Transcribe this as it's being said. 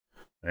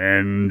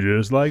And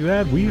just like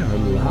that, we are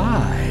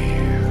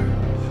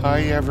live.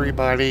 Hi,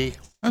 everybody.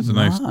 That's a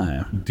nice,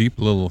 deep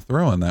little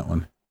throw on that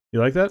one.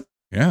 You like that?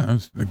 Yeah,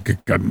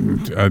 it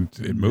moved.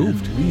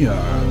 And we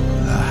are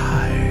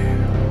live.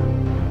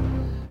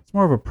 It's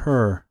more of a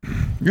purr.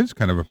 It's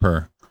kind of a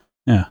purr.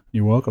 Yeah,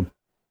 you're welcome.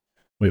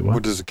 Wait, what?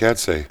 What does the cat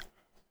say?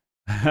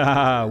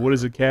 What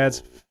is a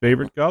cat's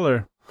favorite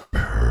color?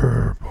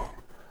 Purple.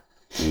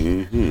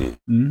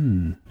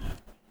 Mm-hmm.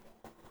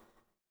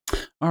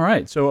 All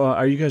right, so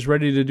are you guys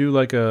ready to do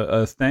like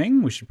a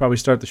thing? We should probably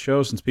start the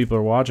show since people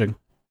are watching.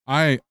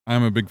 I'm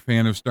a big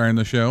fan of starting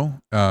the show,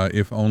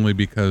 if only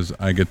because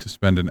I get to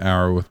spend an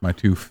hour with my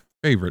two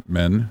favorite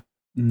men.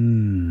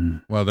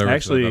 Well, there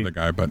was another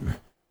guy, but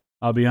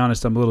I'll be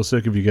honest, I'm a little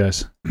sick of you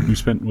guys. We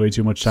spent way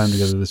too much time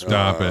together this week.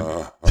 Stop it.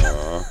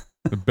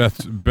 The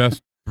best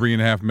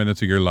 3.5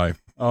 minutes of your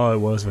life. Oh, it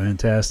was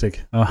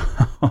fantastic. I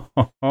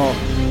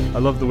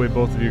love the way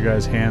both of you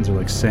guys' hands are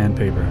like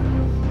sandpaper.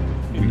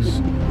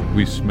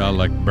 We smell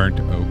like burnt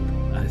oak.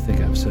 I think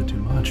I've said too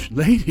much.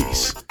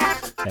 Ladies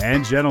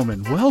and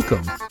gentlemen,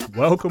 welcome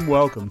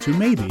to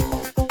Maybe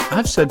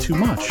I've Said Too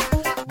Much,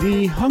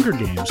 the Hunger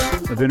Games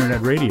of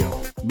Internet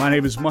Radio. My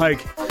name is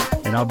Mike,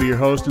 and I'll be your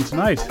host, and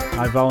tonight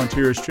I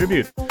volunteer as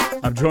tribute.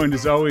 I'm joined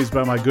as always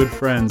by my good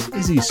friends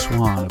Izzy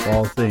Swan of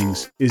all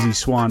things,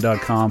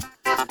 IzzySwan.com,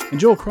 and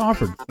Joel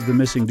Crawford of the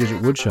Missing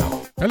Digit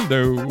Woodshop.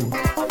 Hello.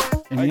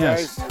 And Hi,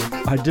 yes,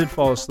 guys. I did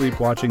fall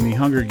asleep watching the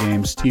Hunger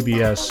Games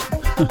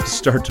TBS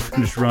start to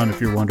finish run, if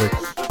you're wondering.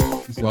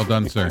 Well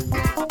done, sir.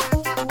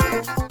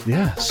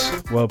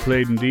 Yes, well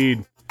played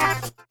indeed.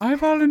 I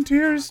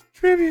volunteer as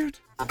tribute.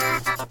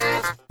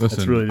 Listen,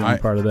 That's really the only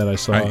part of that I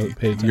saw.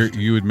 Pay attention.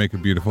 you would make a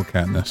beautiful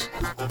Katniss.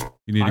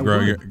 You need to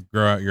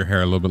grow out your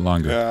hair a little bit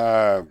longer.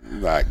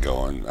 Not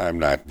going. I'm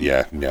not.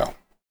 Yeah, no.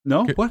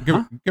 No? What?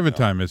 Give it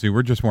time, Izzy.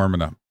 We're just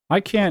warming up. I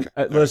can't.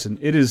 Listen,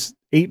 it is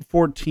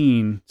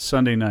 8:14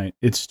 Sunday night.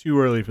 It's too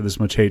early for this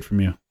much hate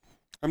from you.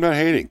 I'm not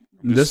hating.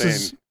 I'm just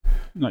saying,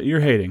 No, you're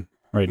hating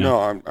right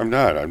now. No, I'm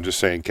not. I'm just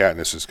saying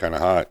Katniss is kind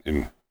of hot,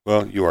 and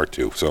well, you are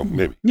too. So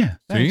maybe. Yeah.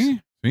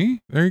 Thanks.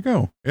 See, there you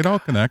go. It all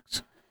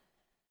connects.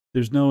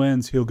 There's no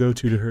ends he'll go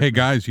to her. Hey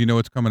guys, you know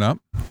what's coming up?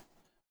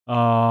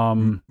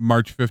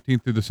 March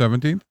 15th through the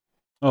 17th.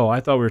 Oh, I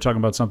thought we were talking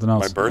about something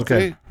else. My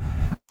birthday. Okay.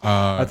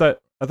 I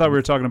thought we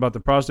were talking about the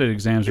prostate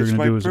exams we're It's going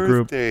to my do as a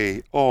group.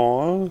 birthday.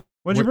 Oh,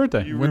 When's your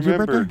birthday? you When's your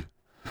remembered.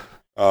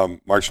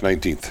 March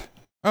 19th.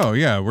 Oh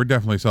yeah, we're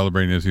definitely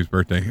celebrating Izzy's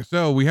birthday.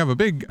 So we have a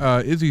big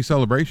Izzy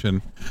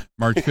celebration,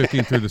 March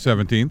 15th through the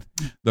 17th.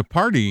 The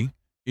party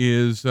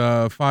is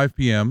 5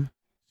 p.m.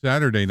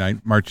 Saturday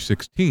night, March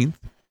 16th,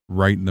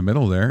 right in the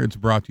middle there. It's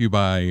brought to you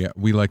by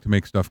We Like to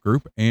Make Stuff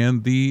Group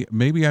and the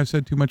Maybe I've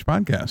Said Too Much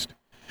podcast.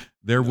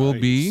 There will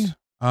be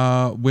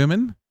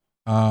women,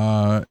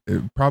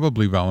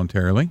 probably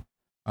voluntarily.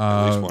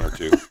 At least one or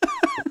two.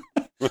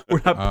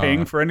 We're not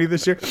paying for any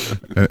this year.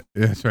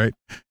 That's right.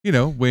 You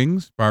know,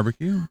 wings,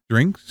 barbecue,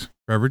 drinks,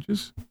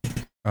 beverages,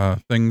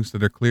 things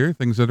that are clear,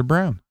 things that are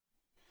brown.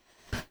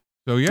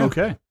 So yeah.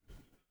 Okay.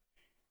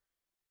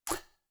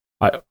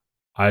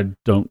 I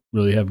don't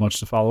really have much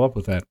to follow up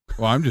with that.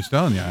 Well, I'm just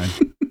telling you. I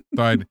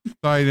thought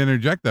I'd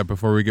interject that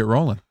before we get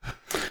rolling.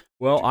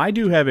 Well, I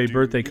do have a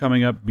birthday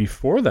coming up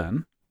before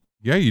then.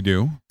 Yeah, you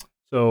do.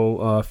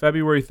 So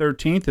February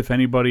 13th, if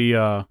anybody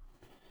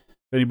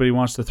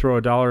wants to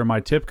throw $1 in my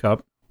tip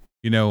cup.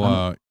 You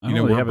know,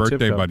 we're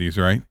birthday buddies,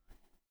 right?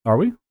 Are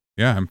we?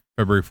 Yeah, I'm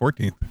February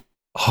 14th.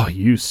 Oh,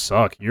 you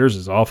suck. Yours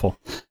is awful.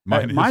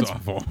 Mine's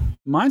awful.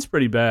 Mine's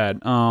pretty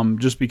bad.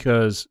 Just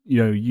because,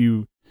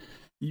 you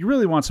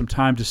really want some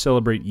time to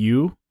celebrate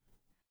you.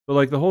 But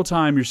like the whole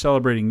time you're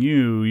celebrating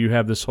you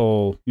have this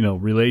whole,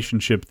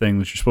 relationship thing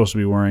that you're supposed to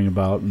be worrying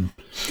about. And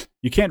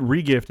you can't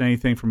regift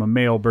anything from a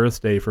male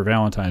birthday for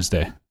Valentine's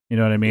Day. You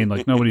know what I mean?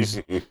 Like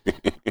nobody's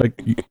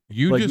like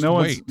you like just no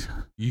wait.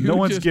 No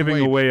one's giving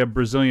away a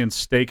Brazilian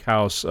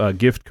steakhouse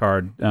gift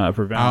card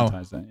for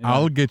Valentine's Day.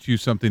 I'll get you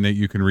something that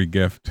you can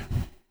regift.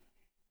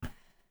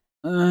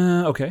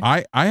 Okay.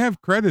 I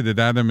have credited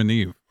Adam and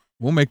Eve.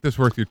 We'll make this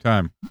worth your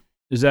time.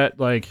 Is that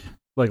like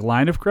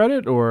line of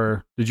credit,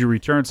 or did you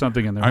return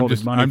something and they're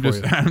holding money for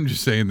you? I'm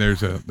just saying there's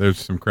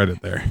some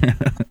credit there.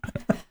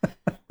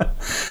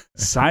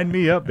 Sign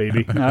me up,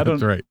 baby.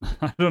 That's right.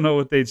 I don't know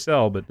what they'd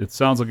sell, but it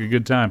sounds like a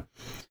good time.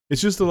 It's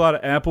just a lot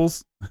of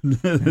apples,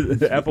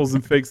 apples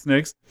and fake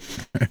snakes.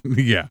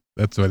 Yeah,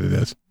 that's what it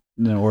is.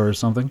 Or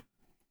something.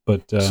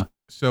 But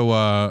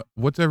so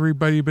what's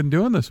everybody been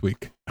doing this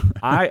week?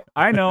 I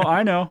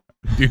know.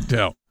 Do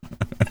tell.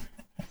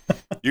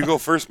 You go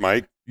first,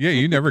 Mike. Yeah,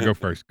 you never go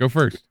first. Go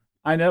first.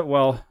 I know.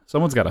 Well,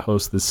 someone's got to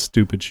host this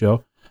stupid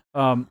show.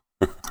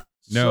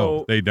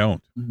 No, they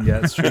don't.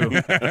 Yeah, it's true.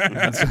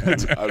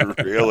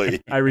 Not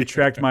really. I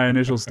retract my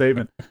initial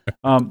statement.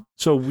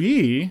 So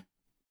we,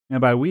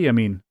 and by we I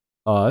mean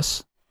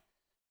us.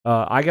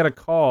 I got a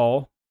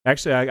call.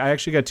 Actually, I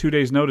actually got 2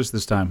 days notice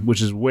this time,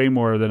 which is way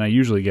more than I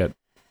usually get.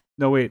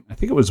 No, wait. I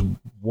think it was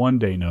 1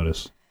 day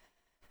notice.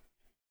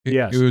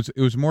 Yes.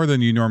 It was more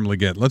than you normally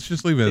get. Let's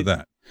just leave it at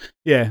that.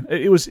 Yeah,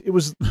 it was it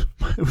was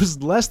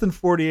less than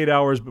 48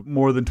 hours, but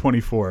more than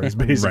 24. Is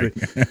basically.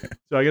 Right.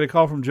 So I get a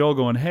call from Joel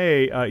going,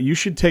 "Hey, you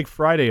should take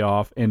Friday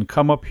off and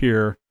come up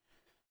here,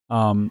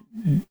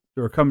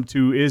 or come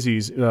to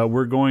Izzy's.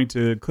 We're going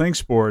to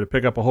Klingspor to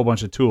pick up a whole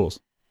bunch of tools."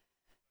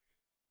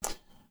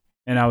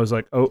 And I was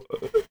like, "Oh,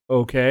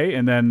 okay."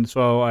 And then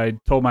so I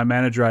told my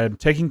manager I'm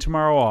taking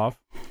tomorrow off,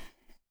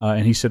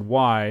 and he said,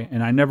 "Why?"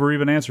 And I never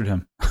even answered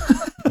him.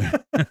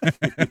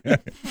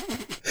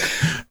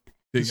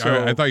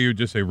 So, I thought you would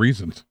just say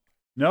reasons.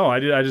 No, I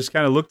did. I just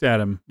kind of looked at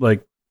him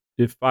like,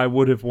 if I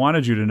would have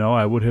wanted you to know,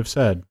 I would have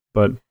said.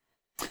 But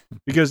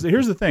because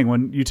here's the thing: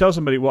 when you tell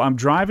somebody, "Well, I'm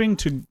driving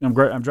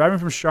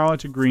from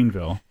Charlotte to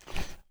Greenville,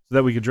 so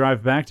that we could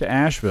drive back to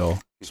Asheville,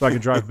 so I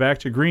could drive back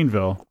to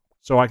Greenville,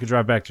 so I could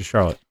drive back to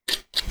Charlotte,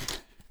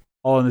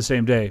 all in the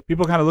same day,"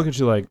 people kind of look at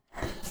you like,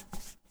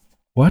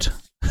 "What?"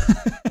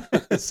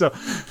 So,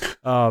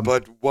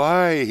 but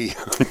why?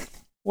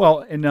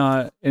 well,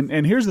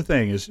 and here's the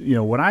thing: is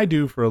what I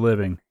do for a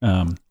living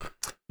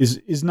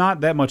is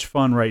not that much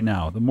fun right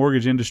now. The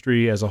mortgage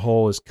industry as a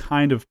whole is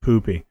kind of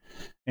poopy,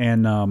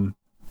 and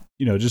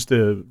just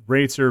the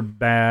rates are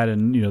bad,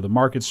 and the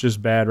market's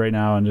just bad right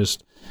now, and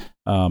just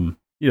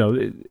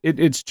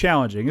it's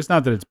challenging. It's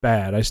not that it's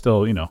bad. I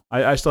still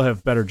I still have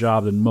a better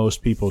job than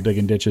most people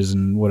digging ditches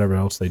and whatever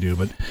else they do,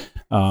 but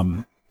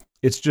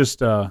it's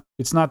just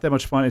it's not that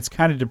much fun. It's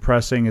kind of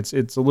depressing.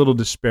 It's a little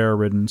despair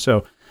ridden.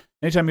 So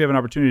anytime you have an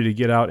opportunity to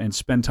get out and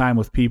spend time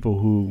with people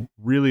who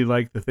really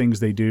like the things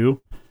they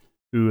do,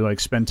 who like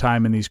spend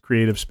time in these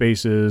creative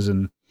spaces,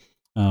 and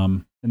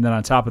then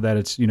on top of that,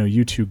 it's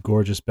you two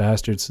gorgeous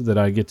bastards that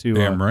I get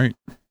to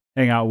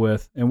hang out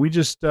with, and we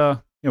just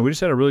we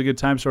just had a really good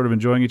time, sort of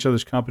enjoying each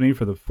other's company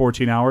for the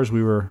 14 hours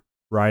we were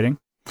riding,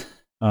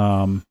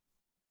 and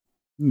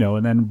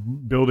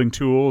then building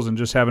tools and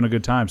just having a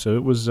good time. So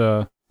it was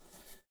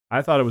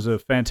I thought it was a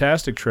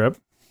fantastic trip.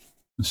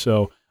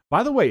 So.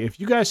 By the way, if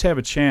you guys have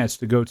a chance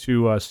to go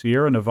to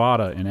Sierra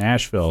Nevada in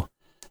Asheville,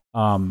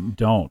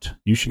 don't.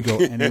 You should go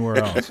anywhere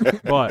else.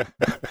 But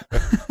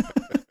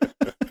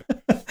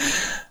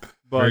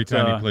Very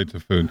tiny plates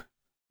of food.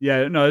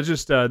 Yeah, no, it's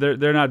just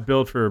they're not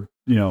built for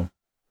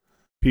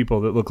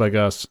people that look like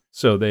us.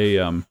 So they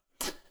and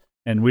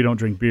we don't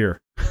drink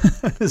beer.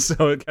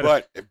 So it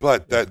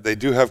but they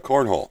do have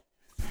cornhole.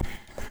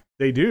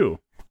 They do.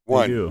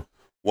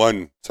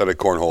 One set of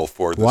cornhole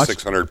for the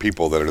 600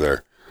 people that are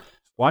there.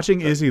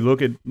 Watching Izzy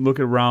look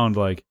around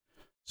like,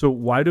 so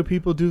why do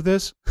people do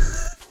this?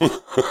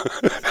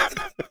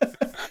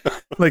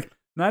 Like,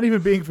 not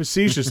even being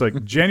facetious,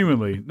 like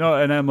genuinely. No,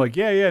 and I'm like,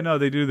 yeah, no,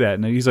 they do that.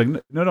 And he's like,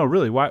 no,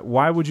 really,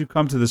 why would you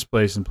come to this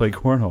place and play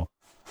cornhole?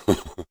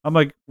 I'm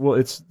like, well,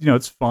 it's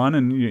it's fun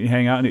and you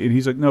hang out. And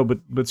he's like, no,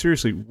 but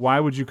seriously, why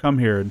would you come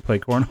here and play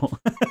cornhole?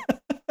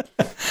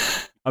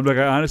 I'm like,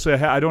 honestly,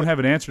 I don't have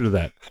an answer to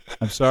that.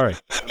 I'm sorry.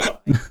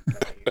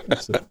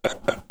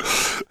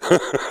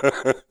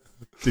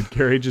 Did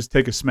Gary just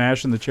take a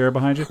smash in the chair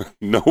behind you?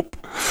 Nope.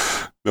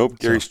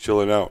 Gary's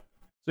chilling out.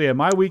 So yeah,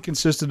 my week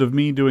consisted of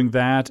me doing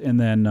that, and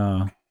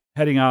then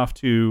heading off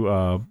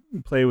to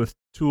play with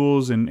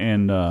tools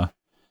and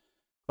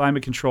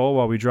climate control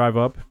while we drive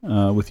up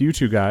with you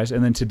two guys.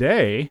 And then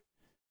today,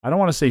 I don't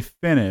want to say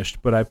finished,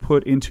 but I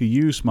put into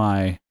use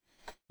my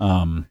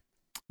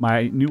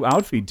my new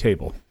outfeed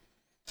table.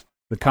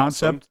 The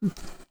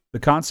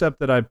concept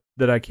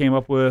that I came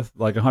up with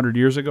like 100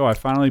 years ago, I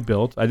finally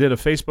built. I did a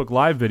Facebook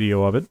Live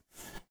video of it,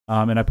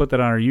 and I put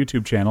that on our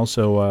YouTube channel.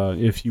 So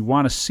if you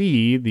want to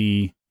see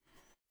the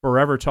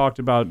forever talked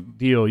about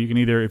deal, you can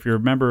either, if you're a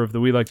member of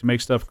the We Like to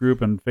Make Stuff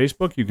group on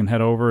Facebook, you can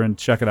head over and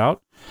check it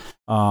out.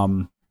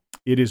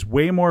 It is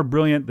way more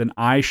brilliant than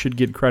I should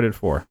get credit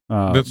for.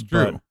 That's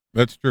true.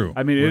 That's true.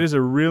 I mean, it is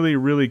a really,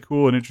 really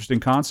cool and interesting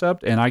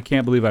concept, and I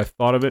can't believe I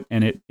thought of it.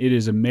 And it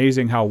is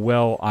amazing how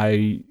well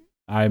I'm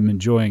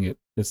enjoying it.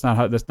 That's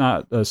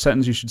not a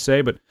sentence you should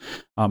say, but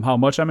how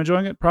much I'm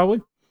enjoying it,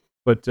 probably.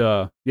 But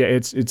yeah,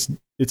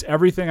 it's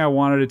everything I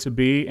wanted it to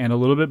be and a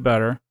little bit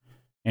better.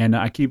 And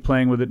I keep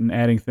playing with it and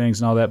adding things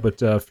and all that.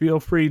 But feel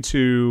free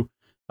to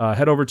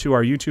head over to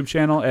our YouTube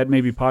channel at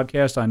Maybe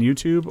Podcast on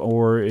YouTube,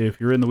 or if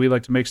you're in the We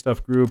Like to Make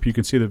Stuff group, you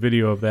can see the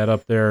video of that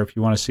up there if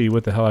you want to see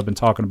what the hell I've been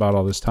talking about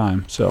all this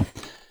time. So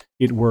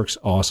it works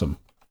awesome.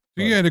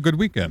 So you had a good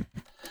weekend.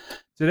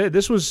 Today,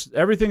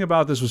 everything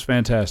about this was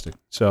fantastic.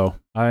 So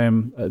I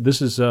am.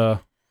 This is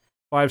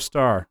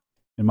 5-star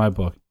in my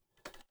book.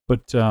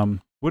 But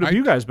what have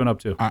you guys been up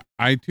to?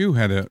 I too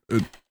had a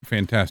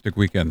fantastic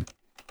weekend.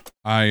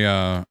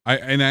 I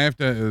have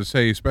to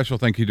say special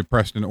thank you to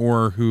Preston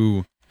Orr,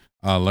 who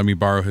let me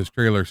borrow his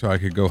trailer so I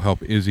could go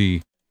help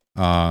Izzy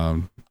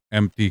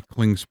empty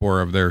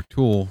Klingspor of their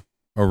tool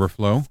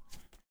overflow.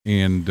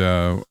 And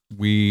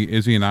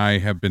Izzy and I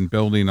have been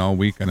building all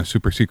week on a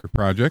super secret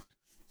project.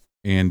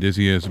 And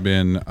Izzy has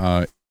been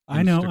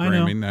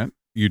Instagramming that.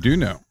 You do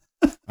know.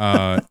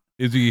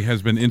 Izzy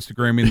has been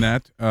Instagramming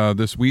that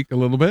this week a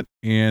little bit,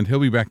 and he'll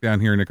be back down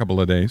here in a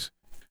couple of days.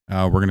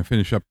 We're going to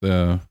finish up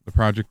the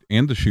project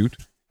and the shoot,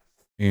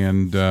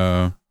 and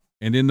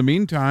And in the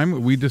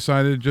meantime, we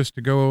decided just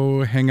to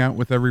go hang out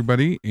with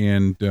everybody.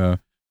 And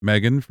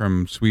Megan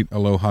from Sweet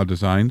Aloha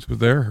Designs was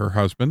there, her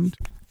husband.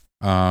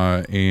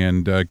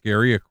 And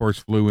Gary, of course,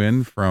 flew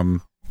in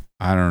from,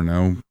 I don't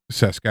know,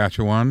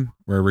 Saskatchewan,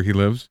 wherever he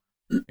lives.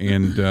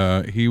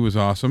 And he was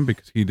awesome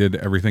because he did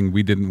everything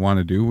we didn't want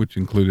to do, which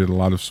included a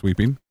lot of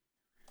sweeping.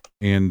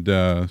 And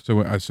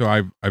so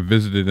I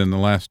visited in the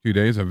last 2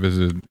 days. I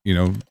visited,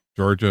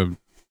 Georgia,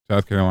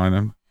 South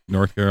Carolina,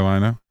 North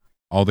Carolina,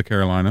 all the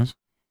Carolinas.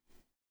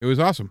 It was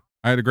awesome.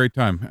 I had a great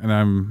time, and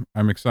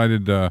I'm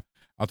excited.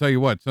 I'll tell you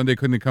what, Sunday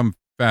couldn't have come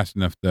fast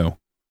enough, though.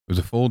 It was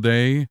a full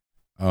day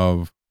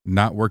of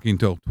not working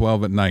till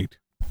 12 at night,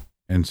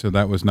 and so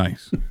that was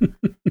nice.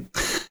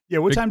 Yeah,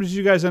 what time did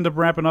you guys end up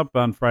wrapping up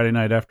on Friday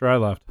night after I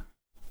left?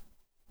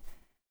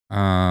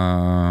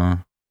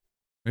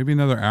 Maybe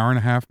another hour and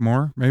a half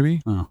more,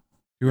 maybe. Oh.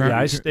 2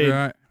 hours.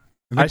 Yeah,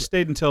 I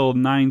stayed until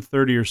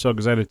 9:30 or so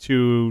because I had a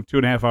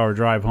 2.5 hour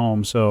drive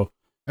home. So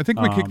I think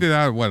we kicked it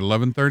out at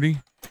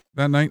 11:30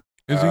 that night.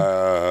 Is he?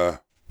 I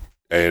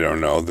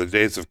don't know. The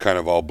days have kind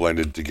of all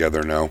blended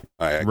together now.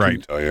 I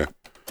can't tell you.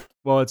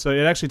 Well, it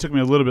actually took me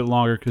a little bit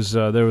longer because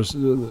there was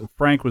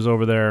Frank was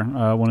over there,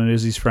 one of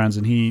Izzy's friends,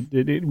 and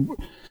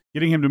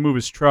getting him to move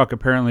his truck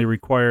apparently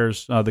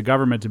requires the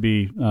government to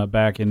be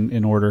back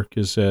in order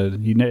because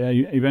he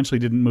eventually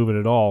didn't move it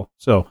at all.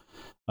 So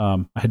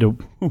I had to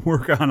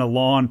work on a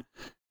lawn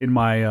in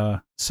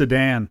my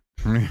sedan.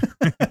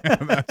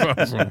 That's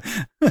awesome.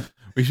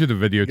 We should have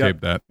videotaped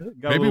that.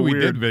 Maybe we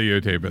did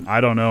videotape it.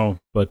 I don't know,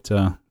 but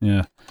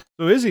yeah.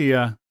 So Izzy,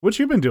 what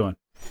you been doing?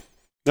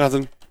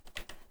 Nothing.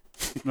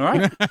 All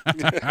right.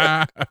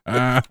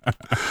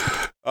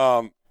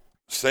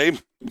 Same.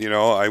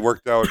 I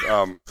worked out.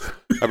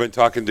 I've been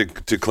talking to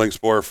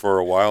Klingspor for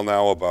a while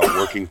now about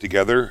working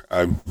together.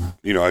 I've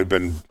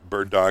been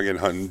bird dogging,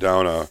 hunting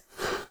down a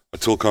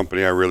tool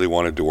company I really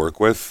wanted to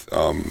work with.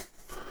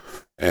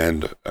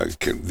 And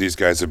these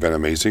guys have been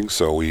amazing.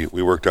 So we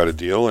worked out a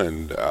deal,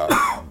 and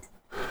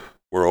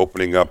we're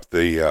opening up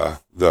the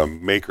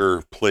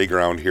maker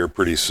playground here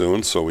pretty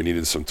soon. So we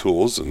needed some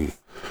tools, and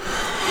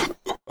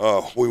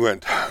we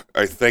went.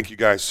 I thank you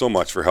guys so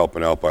much for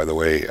helping out. By the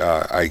way,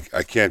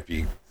 I can't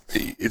be.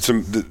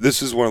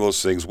 This is one of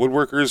those things.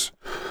 Woodworkers,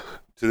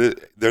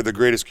 they're the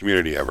greatest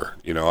community ever.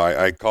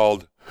 I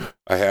called.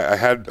 I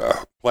had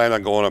planned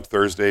on going up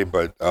Thursday,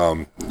 but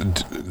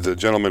the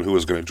gentleman who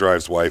was going to drive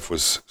his wife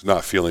was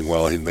not feeling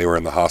well, and they were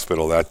in the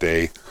hospital that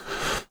day.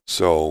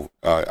 So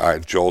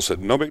Joel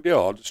said, "No big deal.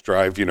 I'll just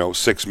drive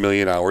 6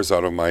 million hours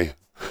out of my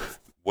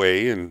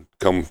way and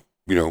come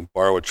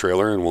borrow a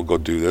trailer, and we'll go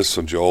do this."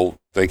 So Joel,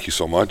 thank you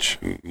so much.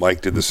 And Mike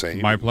did the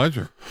same. My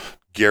pleasure.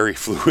 Gary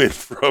flew in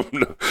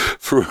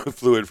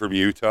from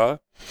Utah,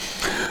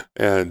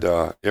 and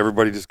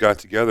everybody just got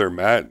together.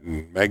 Matt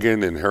and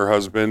Megan and her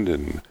husband,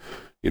 and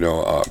it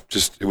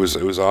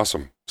was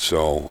awesome.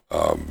 So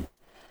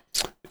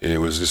it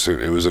was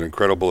an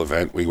incredible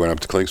event. We went up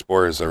to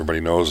Klingspor, as everybody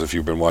knows. If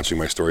you've been watching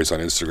my stories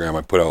on Instagram,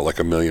 I put out like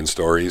 1 million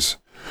stories.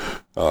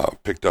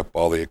 Picked up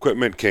all the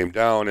equipment, came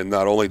down, and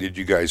not only did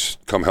you guys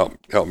come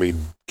help me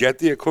get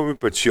the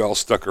equipment, but you all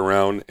stuck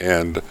around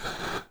and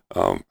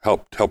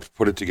helped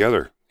put it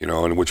together,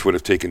 and which would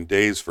have taken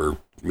days for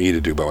me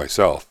to do by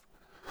myself.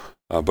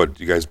 But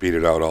you guys beat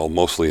it out all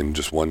mostly in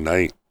just one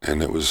night,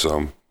 and it was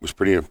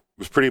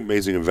pretty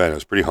amazing event. I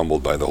was pretty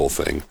humbled by the whole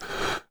thing.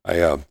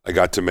 I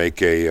got to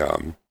make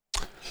a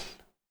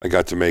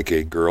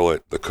girl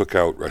at the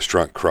cookout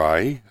restaurant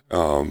cry,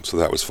 so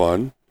that was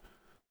fun.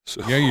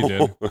 So, yeah, you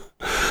did.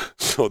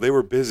 So they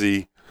were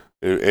busy,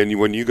 and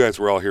when you guys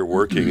were all here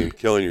working and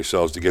killing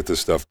yourselves to get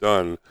this stuff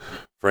done,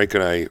 Frank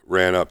and I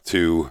ran up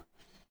to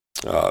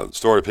the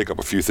store to pick up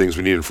a few things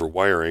we needed for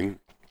wiring,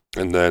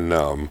 and then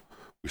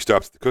we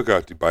stopped at the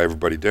cookout to buy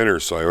everybody dinner.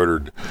 So I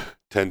ordered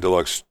 10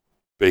 deluxe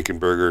bacon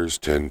burgers,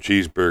 10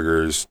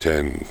 cheeseburgers,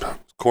 10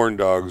 corn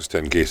dogs,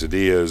 10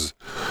 quesadillas,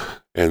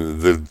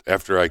 and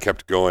after I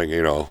kept going,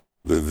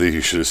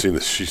 you should have seen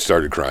this. She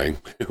started crying.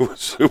 It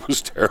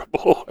was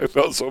terrible. I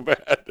felt so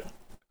bad.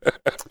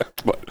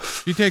 But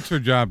she takes her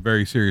job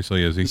very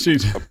seriously,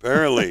 Izzy.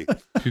 Apparently.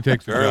 She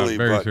takes her job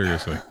very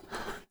seriously.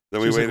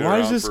 Then we waited why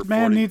around does this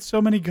man need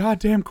so many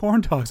goddamn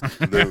corn dogs?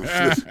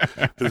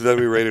 then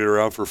we waited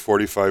around for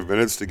 45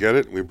 minutes to get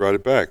it, and we brought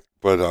it back.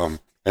 But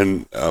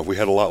we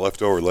had a lot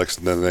left over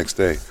the next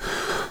day.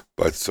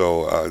 But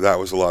so that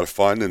was a lot of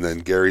fun. And then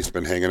Gary's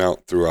been hanging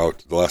out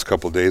throughout the last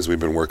couple of days. We've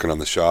been working on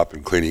the shop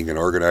and cleaning and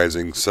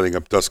organizing, setting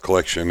up dust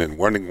collection and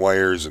running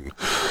wires and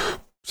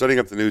setting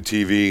up the new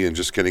TV and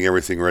just getting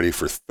everything ready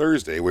for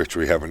Thursday, which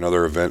we have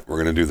another event.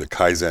 We're going to do the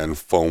Kaizen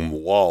foam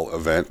wall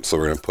event. So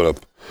we're going to put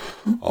up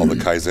all the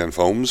Kaizen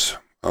foams,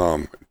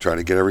 trying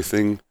to get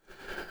everything,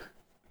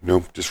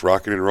 just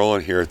rocking and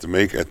rolling here at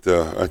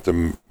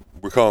the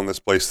we're calling this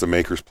place the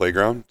Makers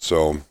Playground.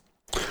 So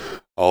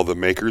all the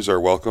makers are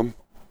welcome.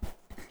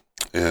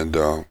 And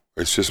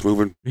it's just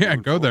moving. Yeah,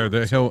 go there.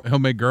 He'll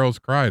make girls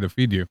cry to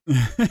feed you.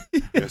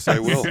 Yes, I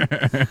will.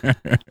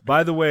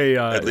 By the way,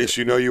 at least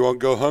you won't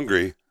go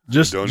hungry.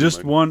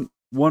 Just one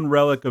one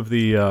relic of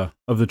the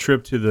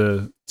trip to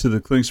the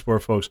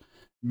Klingspor folks.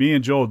 Me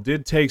and Joel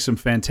did take some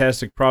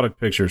fantastic product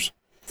pictures,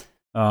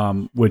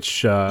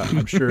 which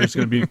I'm sure is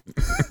going to be,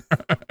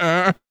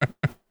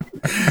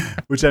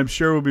 which I'm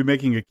sure we'll be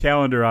making a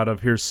calendar out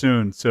of here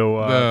soon. So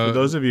for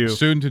those of you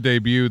soon to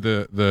debut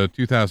the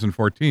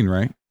 2014,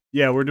 right?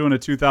 Yeah, we're doing a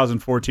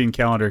 2014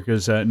 calendar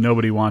because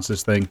nobody wants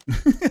this thing.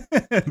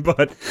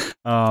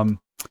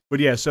 But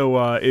yeah,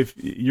 so if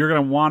you're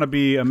going to want to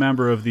be a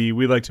member of the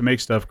We Like to Make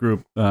Stuff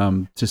group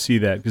to see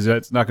that, because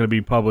that's not going to be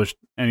published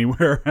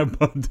anywhere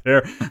but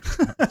there.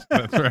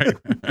 That's right.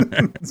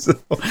 So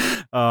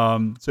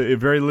a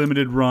very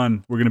limited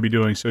run we're going to be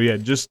doing. So yeah,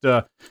 just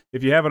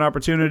if you have an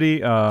opportunity,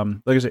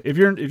 like I said, if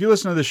you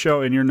listen to this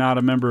show and you're not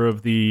a member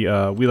of the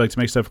We Like to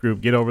Make Stuff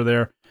group, get over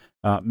there.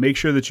 Make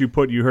sure that you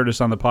heard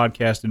us on the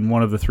podcast in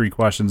one of the 3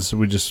 questions, so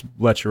we just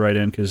let you right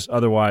in, because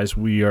otherwise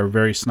we are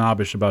very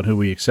snobbish about who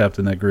we accept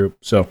in that group.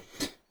 So,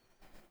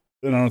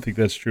 and I don't think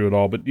that's true at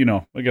all, but,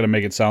 I got to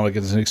make it sound like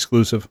it's an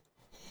exclusive.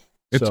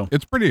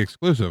 It's pretty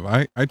exclusive.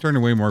 I turn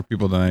away more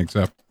people than I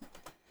accept.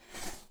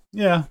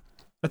 Yeah,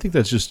 I think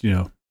that's just,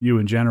 you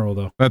in general,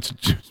 though. That's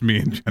just me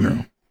in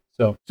general.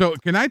 So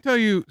can I tell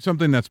you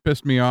something that's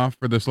pissed me off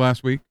for this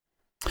last week?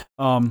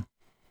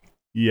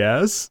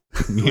 Yes.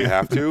 You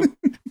have to?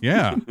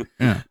 Yeah.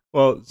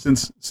 Well,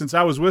 since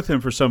I was with him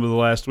for some of the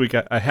last week,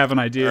 I have an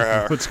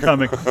idea of what's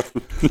coming.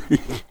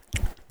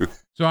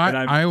 So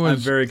I'm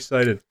very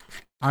excited.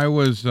 It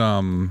was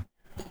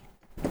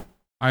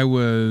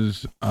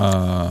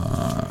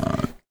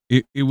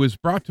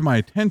brought to my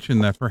attention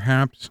that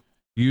perhaps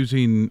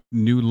using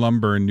new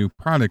lumber and new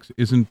products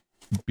isn't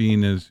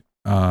being as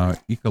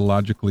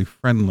ecologically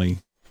friendly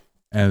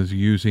as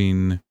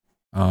using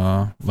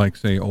like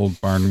say old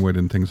barnwood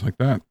and things like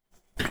that.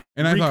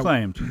 And I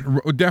reclaimed.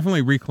 thought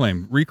definitely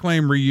reclaim,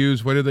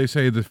 reuse. What did they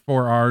say? The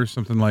 4 R's,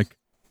 something like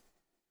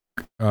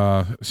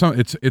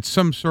it's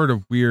some sort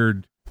of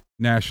weird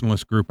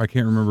nationalist group. I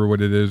can't remember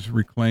what it is.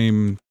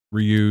 Reclaim,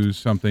 reuse,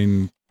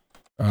 something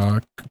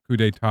coup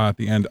d'etat at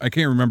the end. I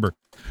can't remember.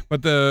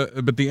 But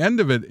the end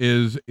of it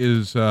is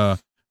I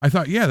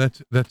thought, yeah,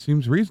 that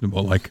seems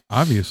reasonable. Like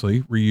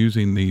obviously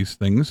reusing these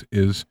things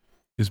is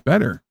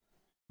better.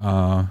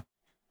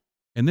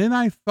 And then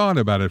I thought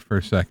about it for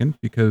a second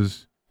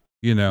because,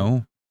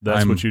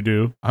 that's what you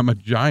do. I'm a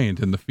giant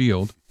in the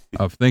field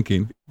of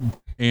thinking.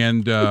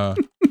 And,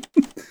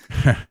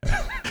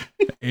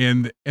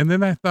 and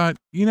then I thought,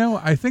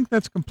 I think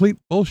that's complete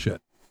bullshit.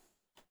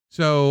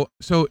 So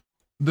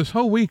this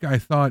whole week I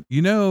thought,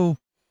 the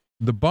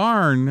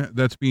barn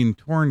that's being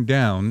torn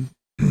down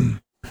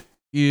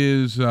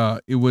is,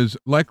 it was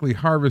likely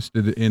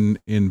harvested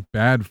in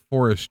bad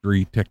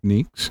forestry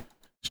techniques,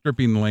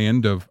 stripping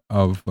land of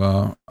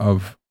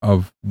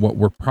what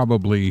were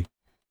probably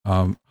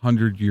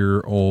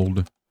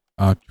 100-year-old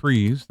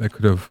trees that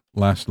could have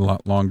lasted a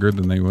lot longer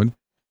than they would,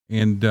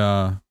 and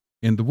the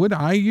wood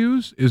I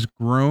use is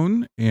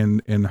grown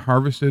and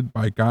harvested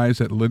by guys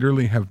that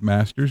literally have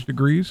master's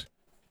degrees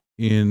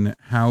in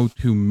how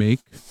to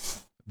make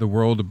the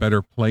world a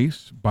better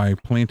place by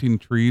planting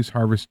trees,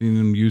 harvesting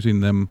them, using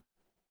them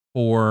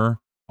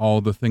for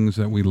all the things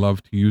that we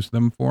love to use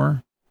them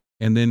for,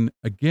 and then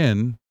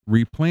again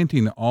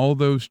replanting all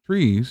those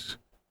trees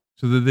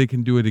so that they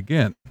can do it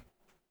again.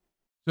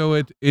 So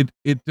it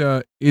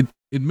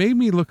made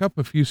me look up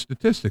a few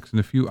statistics and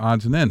a few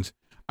odds and ends.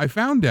 I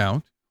found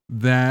out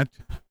that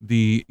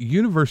the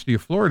University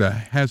of Florida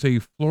has a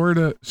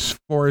Florida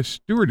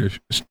Forest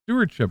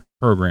Stewardship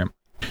program,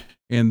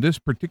 and this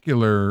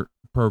particular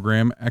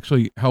program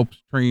actually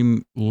helps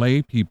train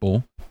lay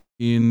people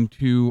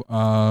into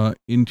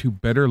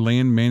better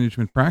land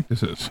management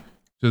practices,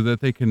 so that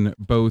they can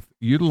both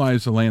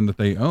utilize the land that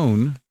they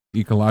own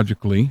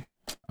ecologically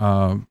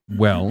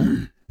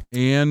well,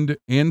 and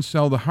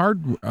sell the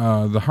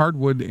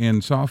hardwood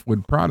and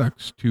softwood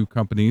products to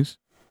companies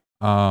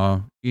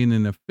in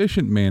an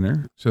efficient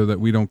manner, so that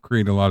we don't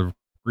create a lot of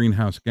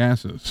greenhouse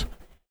gases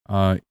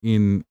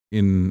in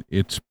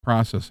its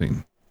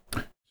processing.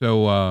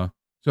 So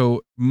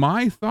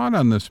my thought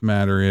on this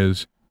matter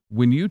is,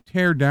 when you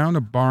tear down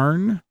a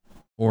barn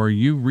or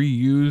you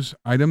reuse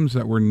items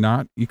that were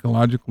not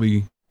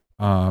ecologically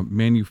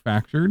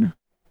manufactured,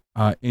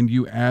 and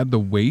you add the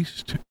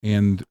waste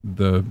and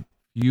the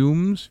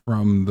fumes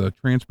from the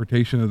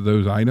transportation of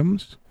those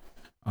items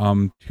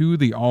to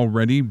the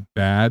already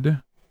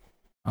bad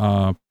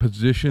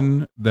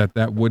position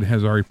that wood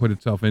has already put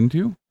itself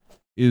into,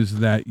 is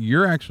that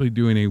you're actually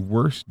doing a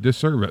worse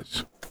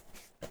disservice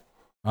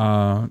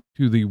to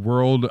the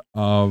world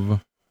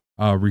of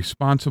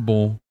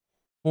responsible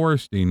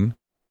foresting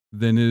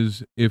than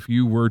is if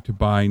you were to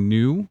buy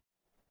new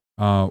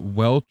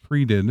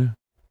well-treated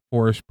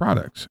forest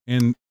products.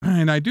 And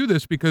I do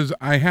this because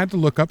I had to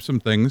look up some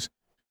things,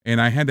 and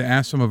I had to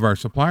ask some of our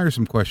suppliers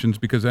some questions,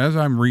 because as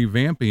I'm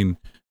revamping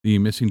the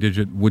Missing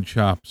Digit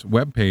Woodshop's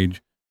webpage,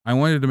 I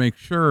wanted to make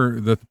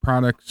sure that the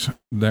products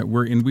that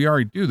we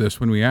already do this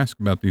when we ask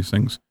about these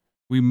things,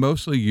 we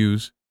mostly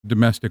use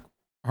domestic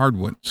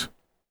hardwoods.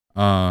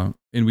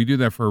 And we do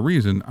that for a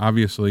reason.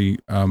 Obviously,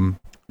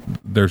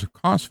 there's a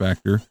cost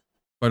factor,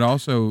 but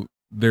also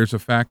there's a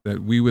fact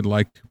that we would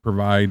like to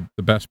provide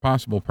the best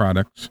possible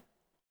products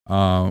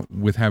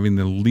with having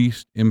the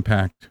least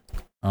impact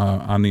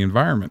on the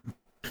environment.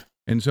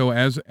 And so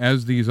as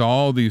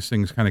all these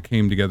things kind of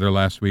came together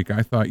last week,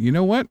 I thought, you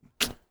know what?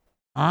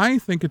 I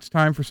think it's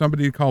time for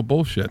somebody to call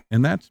bullshit,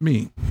 and that's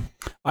me.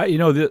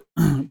 The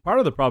part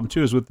of the problem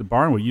too is with the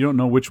barnwood, you don't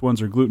know which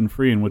ones are gluten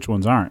free and which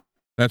ones aren't.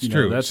 That's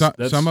true. That's...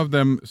 Some of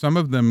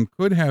them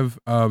could have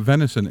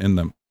venison in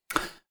them.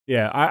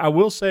 Yeah, I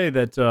will say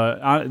that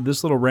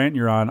this little rant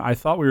you're on, I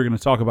thought we were going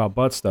to talk about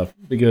butt stuff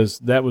because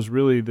that was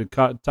really the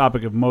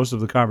topic of most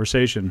of the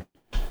conversation.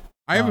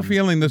 I have a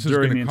feeling this is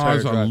going to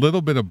cause a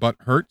little bit of butt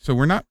hurt, so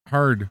we're not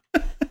hard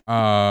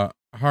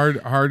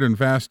and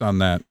fast on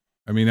that.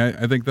 I mean,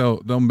 I think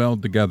they'll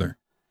meld together.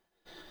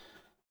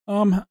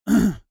 Let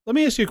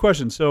me ask you a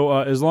question. So,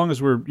 as long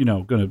as we're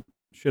going to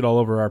shit all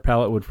over our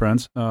pallet wood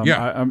friends,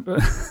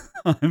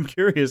 I'm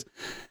curious.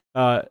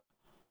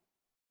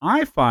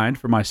 I find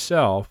for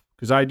myself,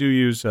 because I do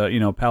use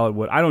pallet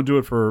wood. I don't do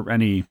it for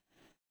any.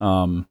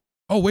 Oh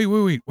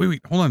wait!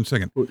 Hold on a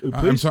second.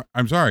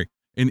 I'm sorry.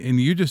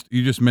 And you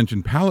just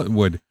mentioned pallet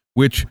wood,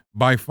 which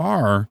by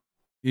far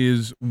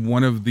is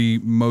one of the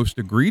most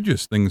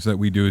egregious things that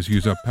we do is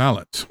use up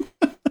pallets,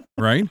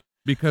 right?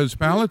 Because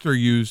pallets are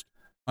used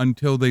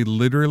until they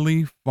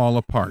literally fall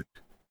apart.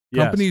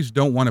 Yes. Companies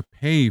don't want to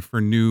pay for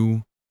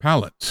new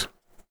pallets.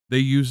 They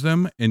use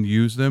them and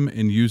use them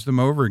and use them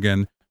over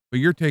again,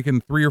 but you're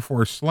taking 3 or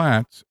 4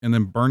 slats and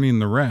then burning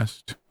the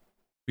rest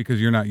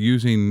because you're not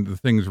using the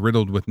things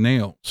riddled with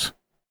nails.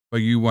 But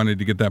you wanted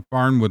to get that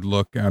barnwood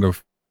look out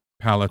of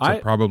pallets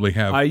that probably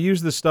have. I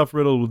use the stuff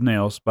riddled with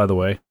nails, by the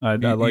way. I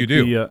like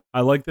I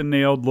like the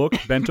nailed look.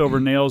 Bent over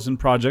nails in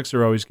projects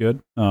are always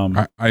good.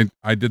 I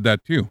did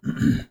that too.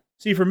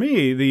 See, for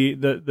me,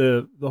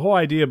 the whole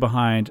idea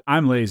behind,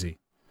 I'm lazy.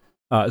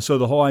 So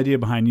the whole idea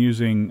behind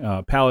using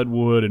pallet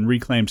wood and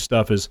reclaimed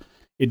stuff is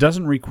it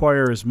doesn't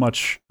require as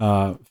much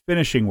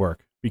finishing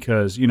work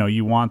because,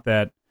 you want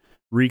that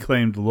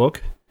reclaimed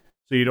look.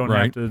 So you don't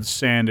have to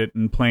sand it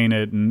and plane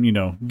it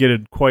and, get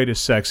it quite as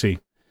sexy.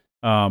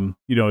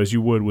 As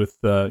you would with,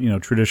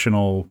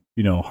 traditional,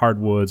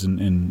 hardwoods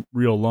and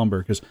real lumber.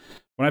 Because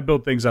when I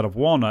build things out of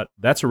walnut,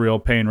 that's a real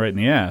pain right in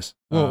the ass.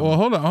 Well,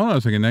 hold on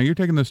a second. Now you're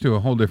taking this to a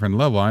whole different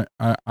level.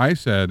 I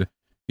said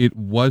it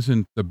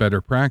wasn't the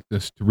better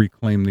practice to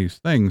reclaim these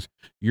things.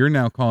 You're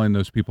now calling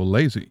those people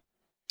lazy.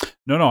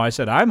 No, I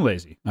said I'm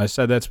lazy. I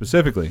said that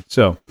specifically.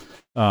 So,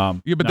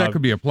 but that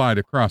could be applied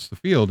across the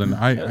field, and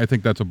I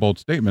think that's a bold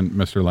statement,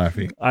 Mr.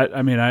 Laffey.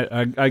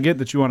 I get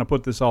that you want to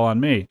put this all on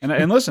me,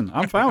 and listen,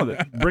 I'm fine with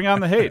it. Bring on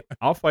the hate.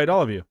 I'll fight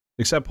all of you,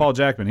 except Paul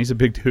Jackman. He's a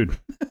big dude.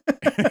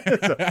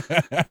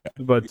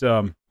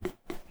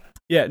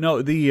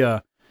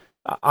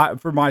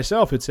 For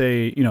myself, it's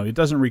it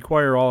doesn't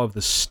require all of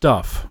the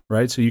stuff,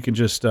 right? So you can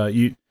just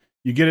you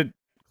get it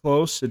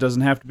close. It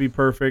doesn't have to be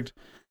perfect.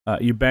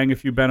 You bang a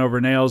few bent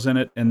over nails in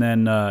it, and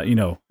then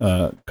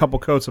a couple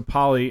coats of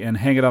poly and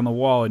hang it on the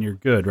wall, and you're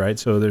good, right?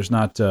 So there's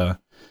not not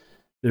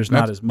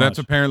as much. That's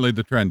apparently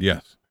the trend,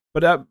 yes.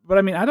 But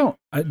I mean,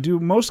 do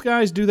most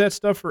guys do that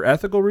stuff for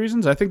ethical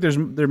reasons? I think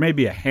there may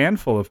be a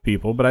handful of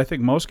people, but I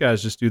think most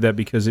guys just do that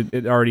because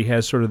it already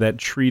has sort of that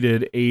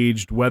treated,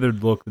 aged,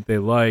 weathered look that they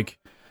like.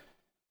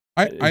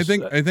 I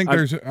think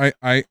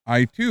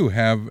I too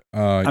have.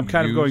 I'm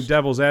kind of going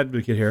devil's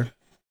advocate here.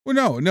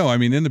 Well, no. I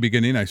mean, in the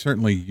beginning, I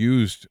certainly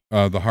used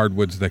the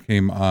hardwoods that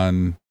came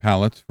on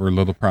pallets for a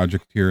little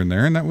project here and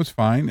there, and that was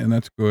fine, and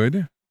that's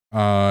good.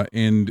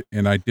 And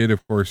I did,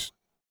 of course,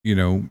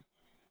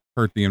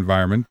 hurt the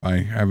environment by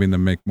having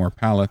them make more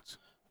pallets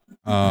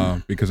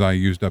because I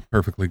used up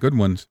perfectly good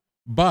ones.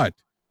 But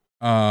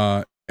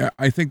I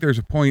think there's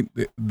a point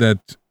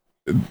that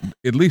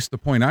at least the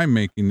point I'm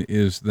making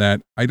is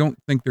that I don't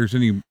think there's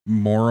any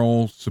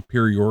moral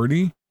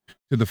superiority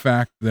to the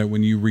fact that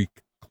when you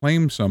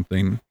reclaim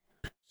something,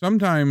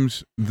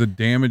 sometimes the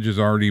damage has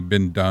already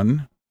been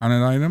done on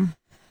an item,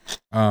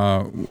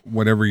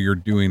 whatever you're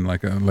doing,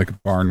 like a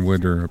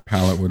barnwood or a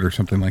pallet wood or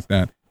something like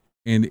that,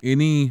 and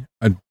any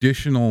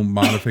additional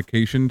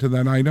modification to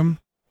that item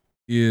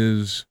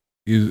is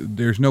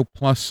there's no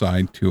plus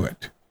side to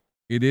it.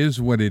 It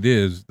is what it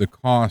is. The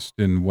cost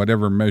and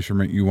whatever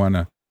measurement you want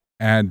to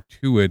add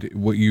to it,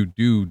 what you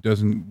do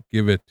doesn't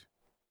give it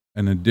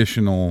an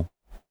additional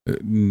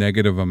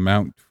negative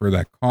amount for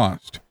that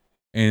cost.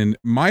 And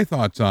my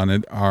thoughts on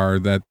it are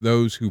that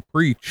those who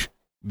preach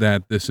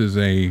that this is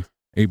a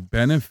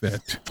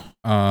benefit,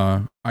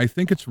 I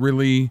think it's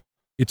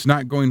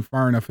not going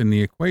far enough in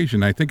the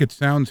equation. I think it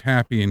sounds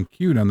happy and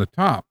cute on the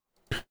top,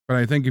 but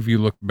I think if you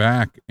look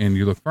back and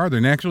you look farther,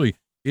 and actually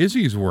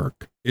Izzy's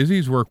work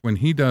when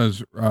he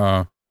does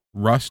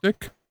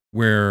rustic,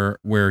 where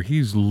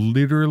he's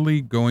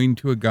literally going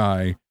to a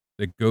guy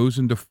that goes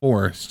into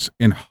forests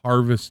and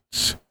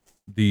harvests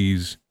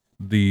these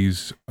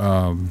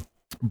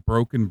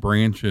broken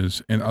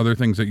branches and other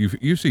things that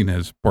you've seen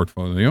his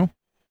portfolio,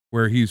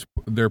 where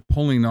they're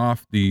pulling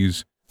off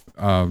these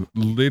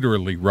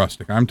literally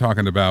rustic. I'm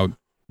talking about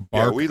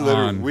bark we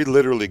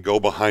literally go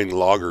behind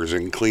loggers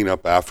and clean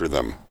up after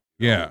them.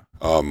 Yeah.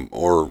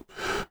 Or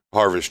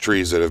harvest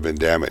trees that have been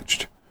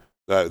damaged.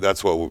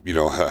 That's what,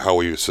 how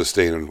we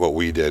sustain what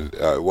we did.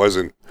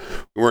 We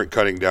weren't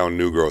cutting down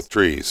new growth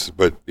trees,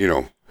 but,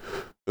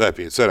 that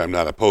being said, I'm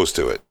not opposed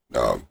to it.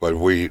 But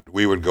we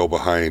would go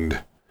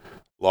behind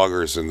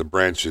loggers and the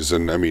branches.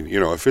 And I mean,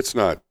 if it's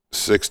not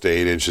 6 to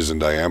 8 inches in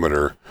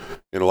diameter,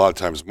 and a lot of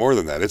times more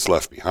than that, it's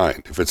left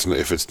behind. If it's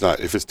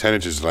 10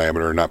 inches in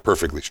diameter and not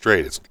perfectly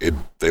straight,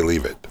 they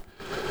leave it.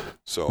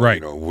 So,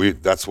 right.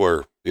 That's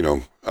where,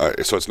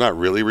 so it's not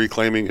really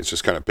reclaiming. It's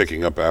just kind of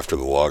picking up after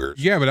the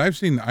loggers. Yeah, but I've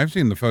seen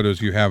the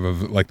photos you have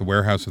of like the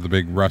warehouse of the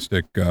big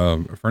rustic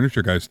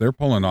furniture guys. They're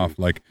pulling off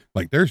like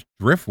there's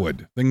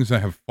driftwood, things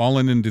that have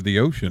fallen into the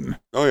ocean.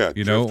 Oh yeah,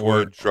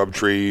 driftwood, shrub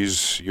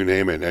trees, you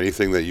name it.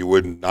 Anything that you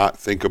would not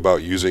think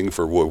about using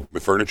for wood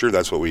furniture,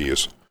 that's what we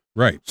use.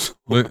 Right,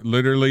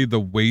 literally the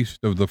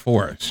waste of the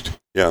forest.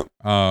 Yeah,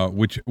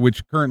 which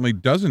currently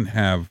doesn't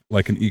have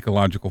like an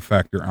ecological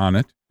factor on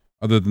it,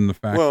 other than the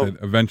fact that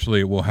eventually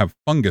it will have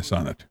fungus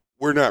on it.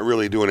 We're not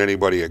really doing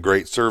anybody a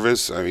great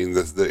service. I mean,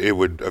 it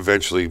would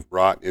eventually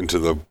rot into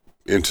the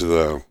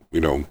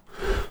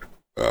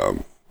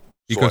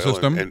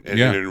ecosystem and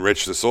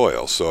enrich the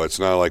soil. So it's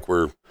not like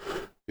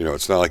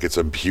it's not like it's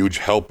a huge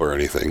help or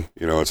anything.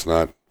 It's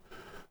not.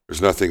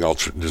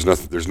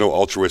 There's no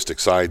altruistic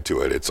side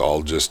to it. It's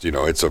all just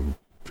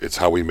it's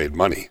how we made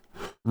money.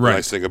 Right. The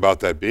nice thing about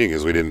that being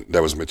is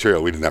that was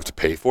material we didn't have to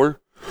pay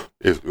for.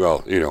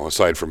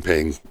 Aside from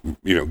paying,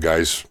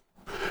 guys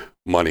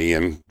money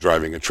and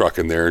driving a truck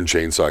in there and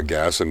chainsaw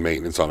gas and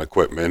maintenance on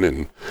equipment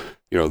and,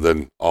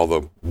 then all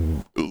the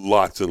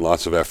lots and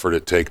lots of effort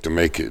it take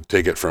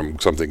it from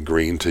something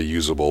green to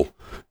usable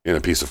in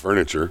a piece of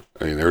furniture.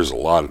 I mean, there's a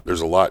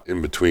lot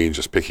in between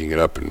just picking it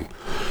up and,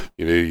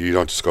 you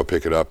don't just go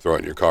pick it up, throw it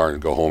in your car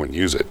and go home and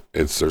use it.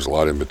 There's a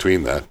lot in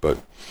between that, but,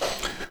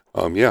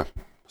 yeah.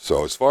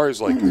 So as far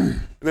as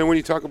and then when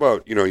you talk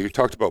about, you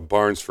talked about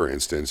barns, for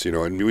instance,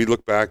 and we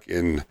look back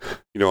in,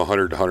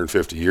 100 to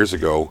 150 years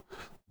ago,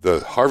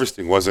 the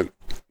harvesting wasn't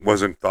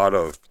thought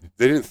of.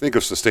 They didn't think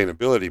of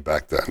sustainability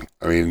back then.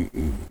 I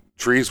mean,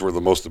 trees were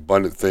the most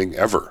abundant thing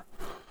ever.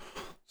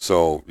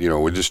 So,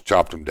 we just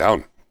chopped them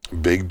down.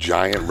 Big,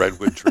 giant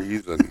redwood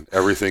trees and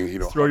everything,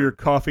 Throw your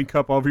coffee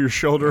cup over your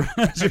shoulder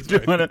as you're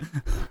doing it.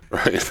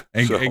 Right.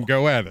 And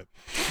go at it.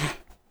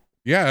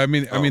 Yeah, I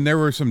mean, there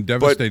were some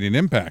devastating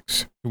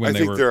impacts when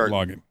they were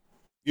logging.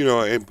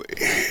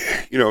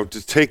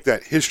 To take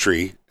that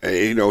history,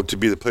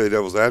 to play the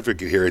devil's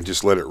advocate here and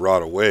just let it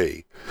rot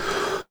away.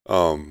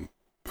 I'm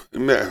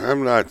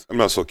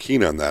not so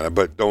keen on that,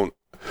 but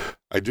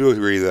I do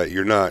agree that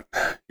you're not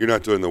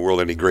doing the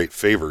world any great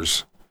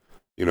favors,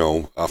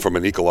 from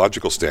an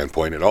ecological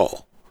standpoint at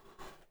all.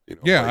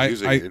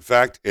 In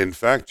fact,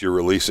 you're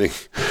releasing,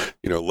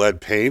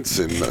 lead paints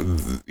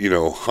and,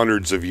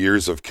 hundreds of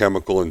years of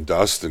chemical and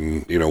dust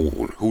and,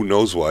 who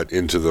knows what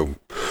into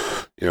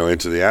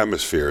the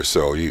atmosphere.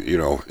 So,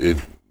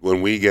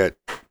 when we get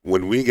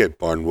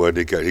barnwood,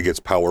 it gets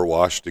power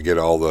washed to get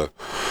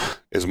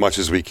as much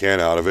as we can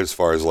out of it as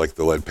far as like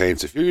the lead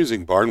paints. If you're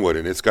using barnwood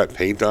and it's got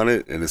paint on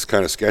it and it's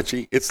kind of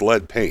sketchy, it's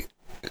lead paint,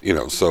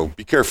 so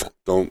be careful.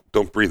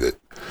 Don't breathe it.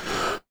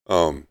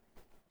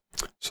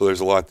 So there's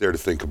a lot there to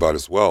think about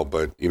as well,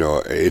 but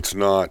it's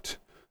not,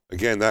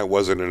 again, that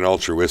wasn't an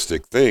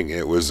altruistic thing.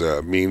 It was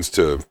a means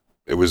to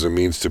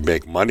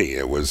make money.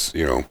 It was,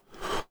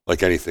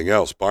 like anything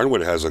else.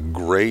 Barnwood has a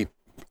great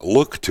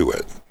look to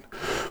it.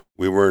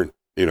 We weren't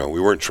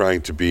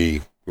trying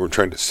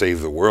to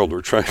save the world.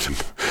 We're trying to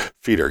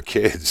feed our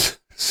kids.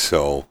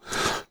 So,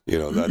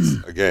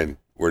 that's, again,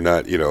 we're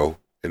not, and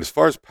as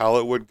far as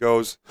pallet wood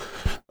goes,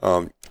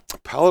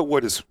 pallet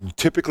wood is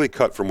typically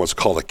cut from what's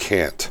called a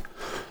cant.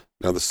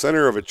 Now, the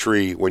center of a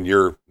tree, when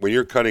you're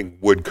cutting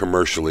wood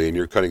commercially and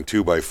you're cutting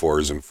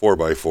 2x4s and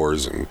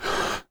 4x4s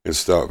and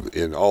stuff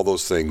and all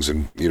those things,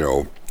 and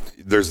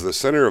there's the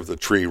center of the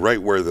tree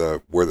right where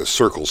the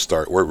circles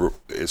start, where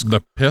it's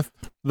the pith,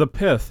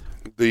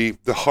 the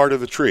heart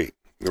of the tree.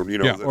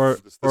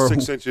 The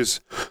 6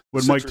 inches.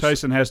 When Mike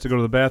Tyson has to go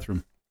to the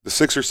bathroom. The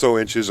 6 or so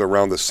inches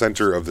around the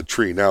center of the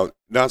tree. Now,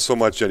 not so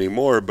much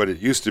anymore, but it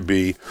used to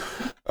be.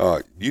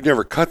 You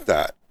never cut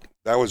that.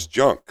 That was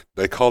junk.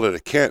 They called it a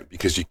cant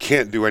because you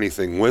can't do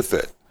anything with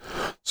it.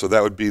 So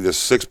that would be the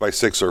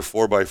 6x6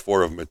 or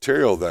 4x4 of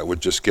material that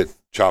would just get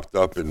chopped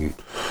up and,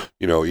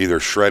 either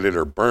shredded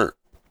or burnt.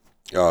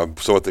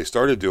 So what they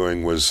started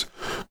doing was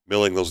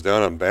milling those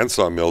down on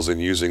bandsaw mills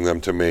and using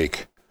them to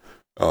make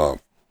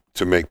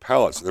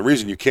pallets. And the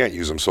reason you can't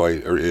use them, so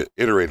I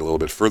iterate a little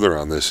bit further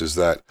on this, is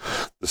that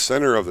the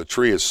center of the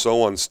tree is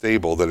so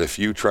unstable that if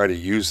you try to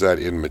use that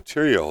in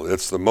material,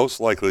 it's the most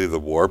likely to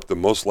warp, the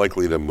most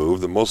likely to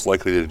move, the most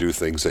likely to do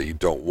things that you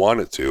don't want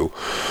it to.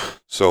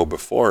 So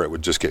before, it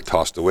would just get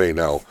tossed away.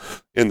 Now,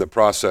 in the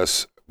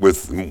process,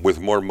 with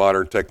more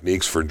modern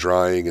techniques for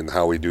drying and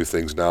how we do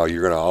things now,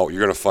 you're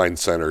gonna find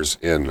centers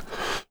in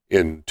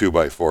in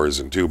 2x4s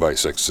and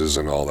 2x6s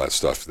and all that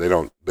stuff. They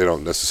don't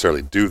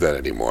necessarily do that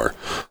anymore.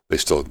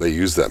 They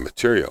use that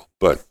material,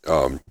 but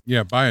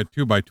yeah, buy a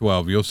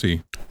 2x12. You'll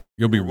see.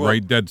 You'll be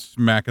right dead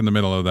smack in the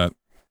middle of that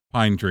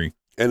pine tree.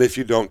 And if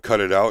you don't cut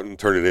it out and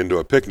turn it into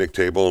a picnic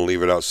table and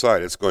leave it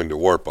outside, it's going to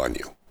warp on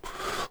you.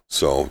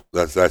 So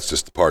that's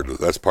just part of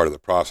the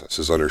process,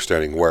 is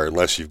understanding where,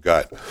 unless you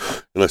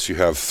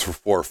have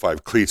 4 or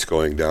 5 cleats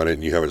going down it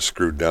and you have it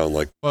screwed down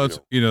like. Well,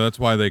 that's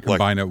why they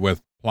combine it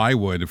with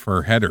plywood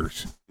for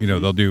headers.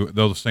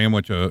 They'll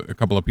sandwich a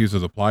couple of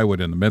pieces of plywood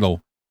in the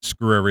middle,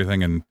 screw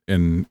everything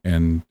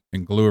and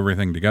glue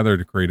everything together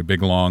to create a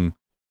big long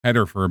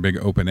header for a big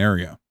open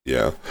area.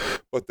 Yeah,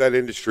 but that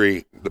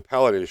industry, the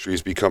pallet industry,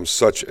 has become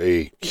such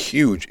a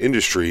huge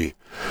industry.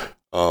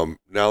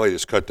 Now they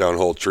just cut down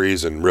whole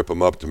trees and rip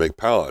them up to make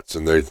pallets,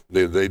 and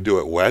they do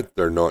it wet.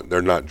 They're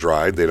not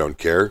dried. They don't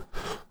care.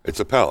 It's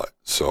a pallet.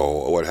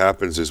 So what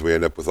happens is we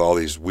end up with all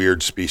these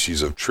weird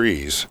species of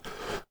trees,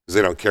 because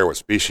they don't care what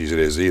species it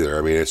is either.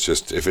 I mean, it's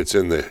just if it's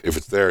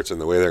there, it's in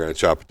the way. They're going to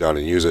chop it down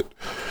and use it.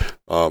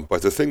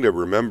 But the thing to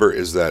remember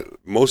is that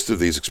most of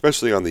these,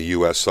 especially on the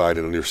U.S. side,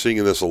 and you're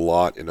seeing this a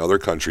lot in other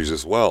countries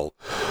as well,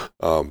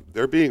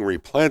 they're being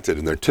replanted,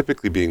 and they're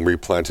typically being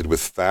replanted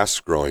with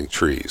fast-growing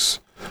trees.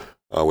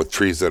 With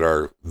trees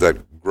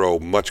that grow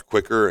much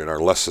quicker and are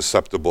less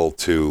susceptible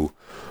to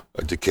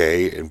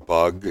decay and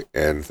bug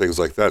and things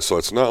like that. So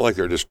it's not like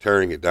they're just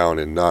tearing it down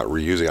and not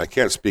reusing. I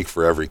can't speak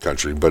for every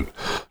country, but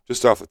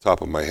just off the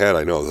top of my head,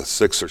 I know the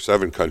 6 or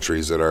 7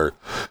 countries that are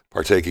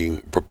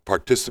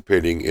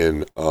participating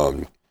in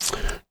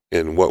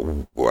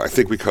what I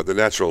think we call the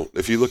natural.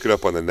 If you look it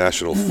up on the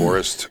National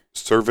Forest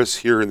Service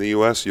here in the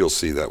U.S., you'll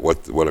see that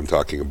what I'm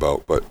talking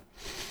about. But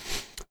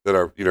that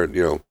are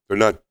they're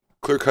not.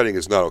 Clear cutting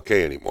is not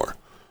okay anymore.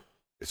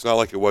 It's not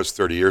like it was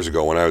 30 years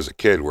ago when I was a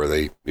kid, where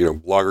they,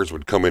 loggers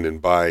would come in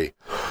and buy,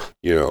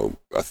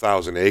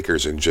 1,000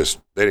 acres and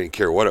they didn't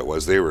care what it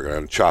was. They were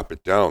going to chop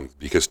it down,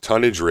 because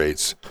tonnage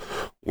rates,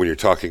 when you're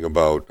talking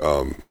about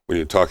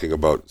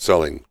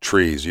selling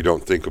trees, you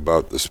don't think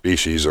about the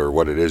species or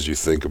what it is. You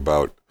think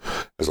about,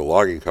 as a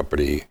logging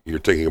company, you're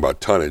thinking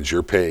about tonnage.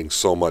 You're paying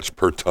so much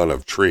per ton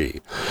of tree.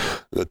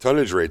 The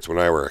tonnage rates when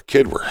I were a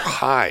kid were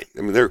high.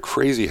 I mean, they're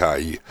crazy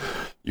high.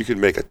 You could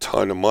make a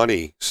ton of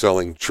money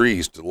selling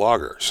trees to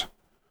loggers,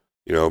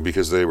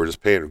 because they were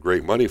just paying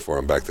great money for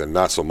them back then.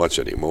 Not so much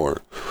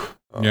anymore.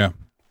 Yeah.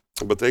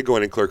 But they go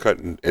in and clear cut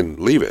and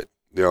leave it.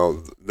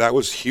 That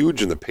was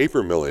huge in the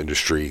paper mill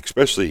industry,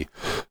 especially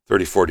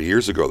 30, 40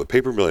 years ago. The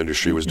paper mill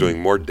industry was doing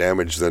more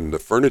damage than the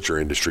furniture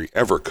industry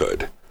ever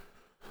could.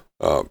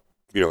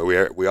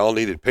 We all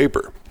needed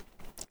paper.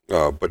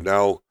 But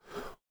now...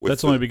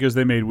 That's only because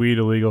they made weed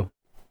illegal.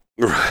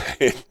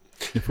 Right.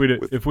 If we'd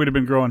have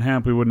been growing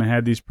hemp, we wouldn't have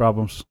had these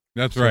problems.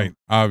 That's right,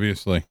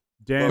 obviously.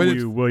 Damn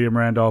you, William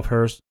Randolph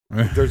Hearst.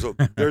 There's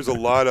a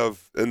lot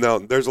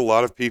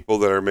of people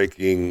that are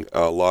making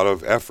a lot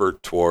of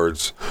effort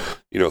towards,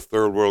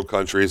 third world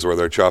countries, where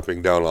they're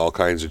chopping down all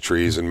kinds of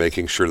trees and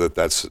making sure that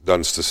that's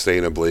done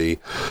sustainably,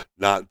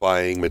 not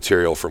buying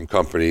material from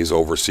companies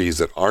overseas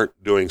that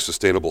aren't doing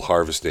sustainable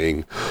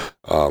harvesting.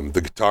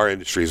 The guitar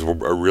industry is a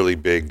really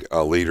big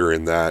leader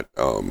in that.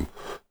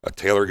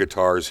 Taylor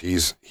Guitars,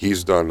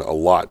 he's done a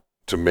lot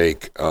to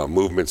make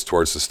movements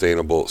towards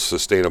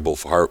sustainable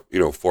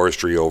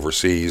forestry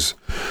overseas.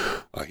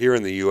 Here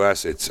in the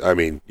U.S.,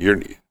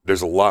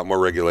 there's a lot more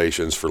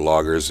regulations for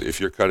loggers.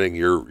 If you're cutting,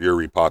 you're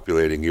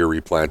repopulating, you're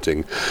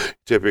replanting.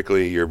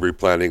 Typically, you're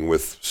replanting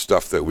with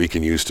stuff that we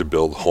can use to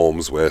build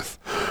homes with.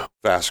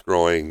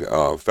 Fast-growing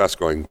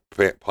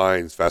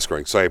pines,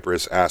 fast-growing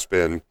cypress,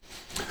 aspen.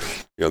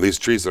 These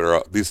trees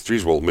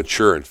will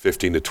mature in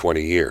 15 to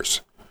 20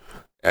 years.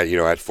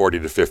 At 40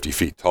 to 50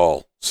 feet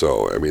tall.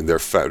 So, they're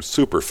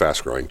super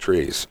fast-growing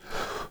trees.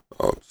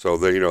 So,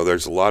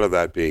 there's a lot of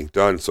that being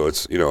done. So,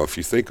 it's, if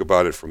you think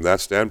about it from that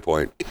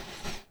standpoint,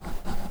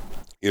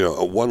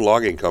 one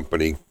logging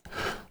company,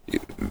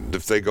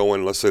 if they go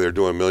in, let's say they're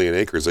doing 1 million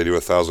acres, they do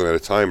 1,000 at a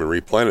time and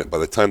replant it. By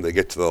the time they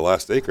get to the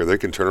last acre, they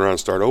can turn around and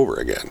start over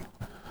again.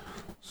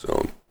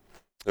 So,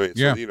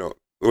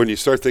 when you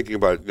start thinking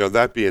about it,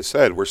 that being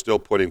said, we're still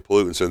putting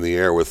pollutants in the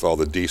air with all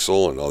the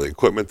diesel and all the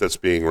equipment that's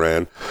being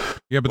ran.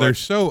 Yeah, but they're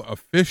so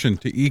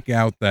efficient to eke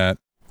out that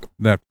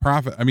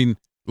profit. I mean,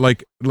 they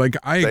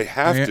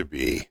have to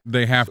be.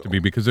 They have to be,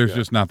 because there's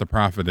just not the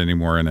profit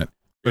anymore in it.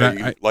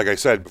 But like I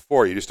said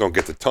before, you just don't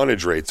get the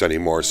tonnage rates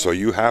anymore. So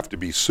you have to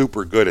be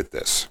super good at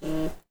this.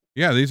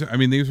 Yeah, these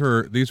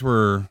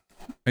were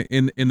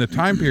in the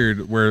time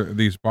period where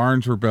these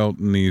barns were built,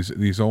 and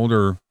these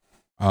older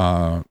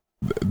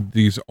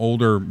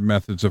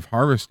methods of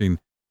harvesting,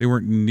 they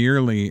weren't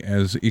nearly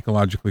as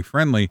ecologically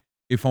friendly,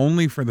 if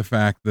only for the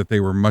fact that they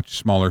were much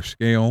smaller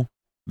scale.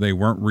 They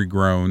weren't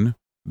regrown.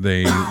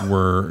 They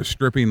were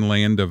stripping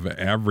land of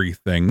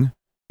everything.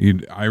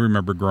 I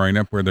remember growing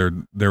up where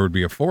there would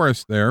be a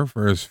forest there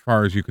for as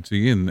far as you could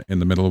see in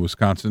the middle of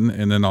Wisconsin,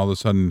 and then all of a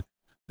sudden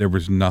there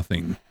was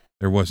nothing.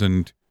 There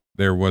wasn't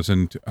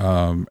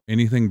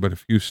anything but a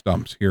few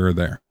stumps here or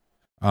there.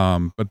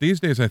 But these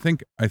days, I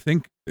think,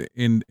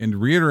 and to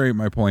reiterate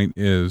my point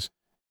is,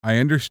 I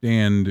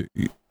understand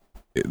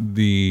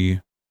the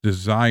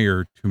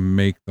desire to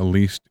make the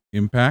least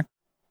impact,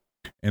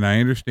 and I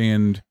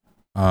understand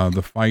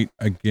the fight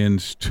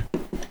against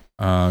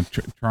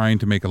trying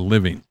to make a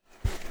living.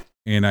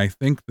 And I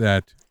think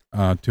that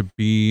to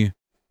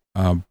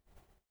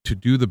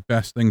do the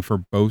best thing for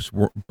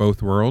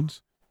both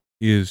worlds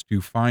is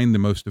to find the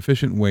most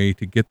efficient way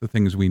to get the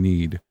things we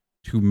need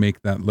to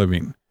make that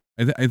living.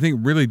 I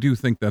really do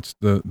think that's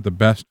the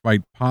best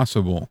fight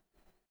possible,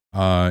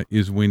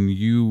 is when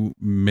you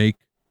make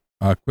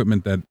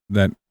equipment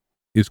that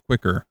is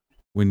quicker,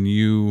 when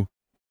you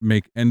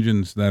make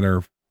engines that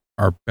are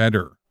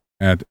better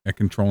at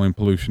controlling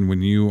pollution,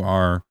 when you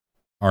are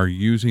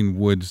using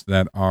woods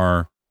that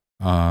are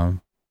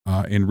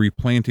and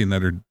replanting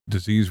that are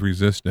disease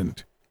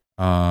resistant,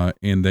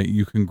 and that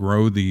you can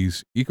grow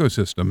these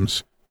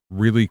ecosystems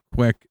really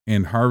quick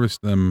and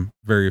harvest them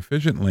very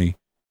efficiently,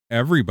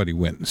 everybody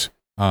wins,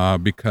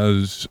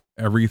 because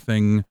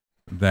everything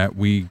that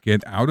we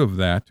get out of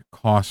that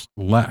costs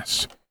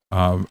less,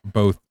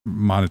 both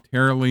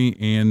monetarily,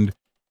 and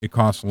it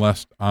costs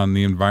less on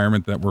the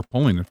environment that we're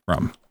pulling it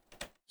from.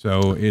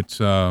 So it's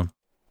I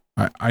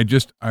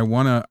kind of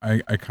want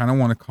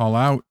to call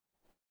out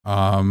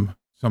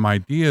some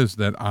ideas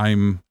that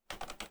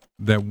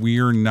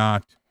we're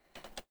not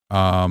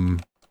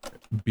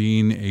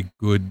being a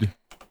good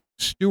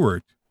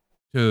steward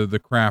to the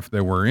craft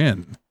that we're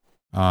in.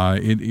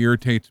 It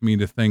irritates me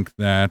to think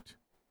that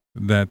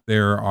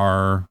there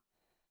are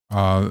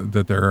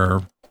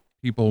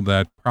people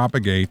that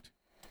propagate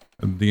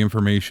the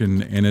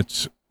information, and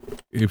it's,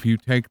 if you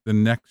take the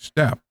next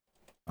step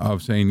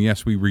of saying,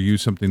 yes, we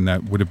reuse something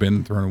that would have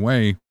been thrown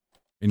away,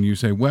 and you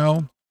say,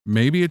 well,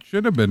 maybe it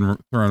should have been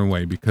thrown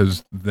away,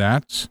 because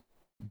that's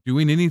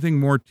doing anything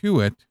more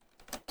to it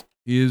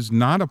is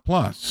not a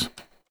plus,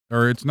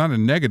 or it's not a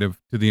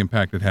negative to the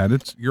impact it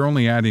had. You're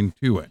only adding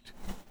to it.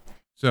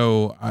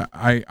 So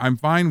I'm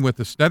fine with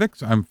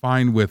aesthetics. I'm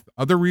fine with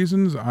other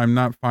reasons. I'm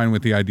not fine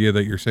with the idea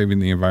that you're saving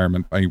the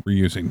environment by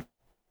reusing.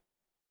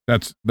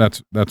 That's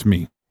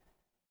me.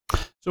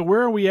 So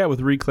where are we at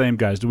with reclaim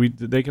guys?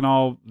 They can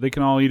all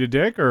eat a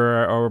dick,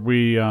 or are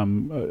we? I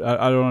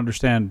don't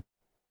understand.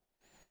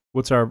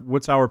 What's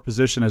our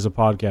position as a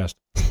podcast?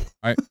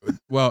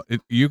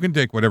 You can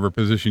take whatever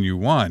position you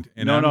want.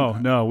 And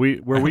no.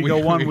 We go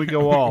one, we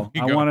go all.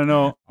 I want to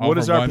know, what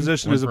is our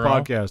position as a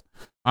podcast?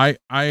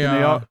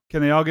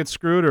 Can they all get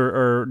screwed,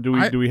 or do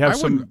we have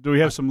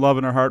some love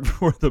in our heart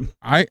for them?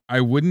 I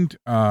wouldn't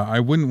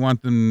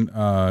want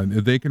them.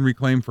 They can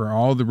reclaim for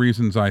all the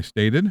reasons I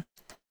stated,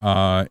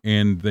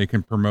 and they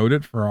can promote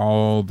it for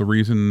all the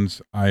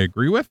reasons I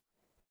agree with,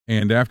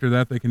 and after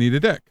that they can eat a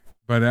dick.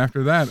 But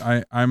after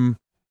that, I'm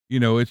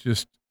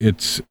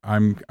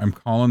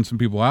calling some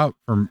people out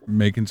for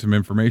making some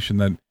information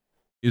that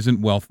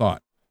isn't well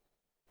thought.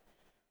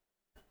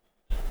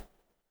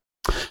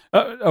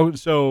 I'm going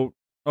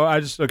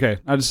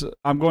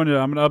to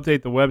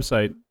update the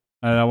website,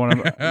 and I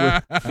want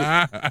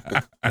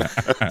to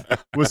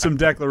with some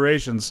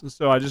declarations.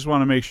 So I just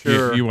want to make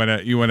sure you want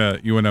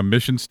a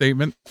mission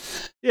statement.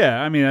 Yeah,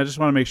 I mean, I just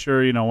want to make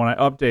sure, when I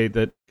update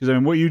that, because I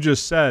mean, what you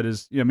just said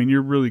is,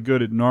 you're really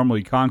good at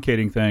normally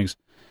concatenating things,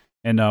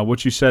 and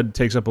what you said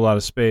takes up a lot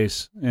of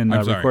space and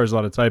requires a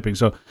lot of typing.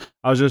 So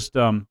I was just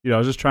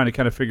trying to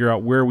kind of figure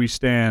out where we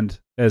stand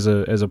as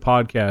a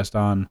podcast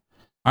on.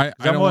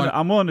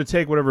 I'm willing to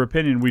take whatever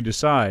opinion we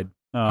decide.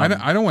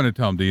 I don't want to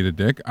tell them to eat a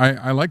dick.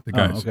 I like the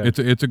guys. Okay.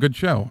 It's a good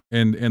show,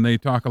 and they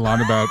talk a lot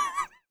about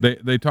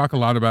they talk a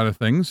lot about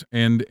things,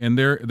 and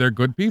they're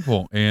good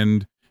people,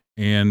 and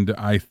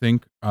I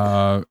think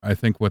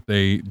what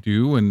they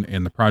do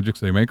and the projects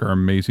they make are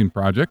amazing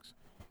projects,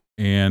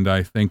 and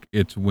I think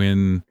it's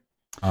when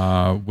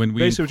we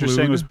basically what you're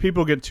saying was,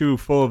 people get too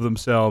full of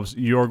themselves,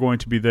 you're going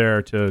to be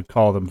there to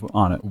call them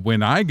on it.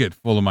 When I get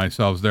full of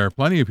myself, there are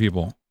plenty of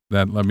people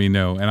that let me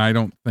know, and I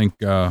don't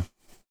think I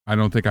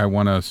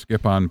want to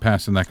skip on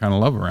passing that kind of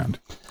love around.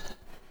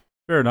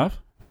 Fair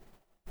enough.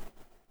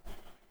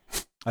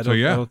 I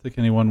don't think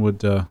anyone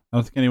would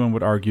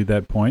argue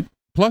that point.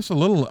 Plus,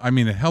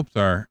 it helps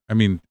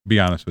be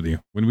honest with you.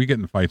 When we get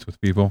in fights with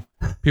people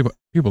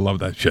love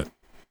that shit.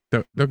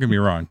 Don't get me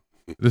wrong.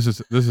 This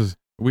is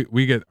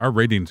we get our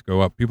ratings go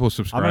up. People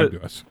subscribe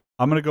to us.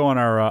 I'm going to go on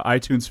our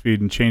iTunes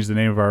feed and change the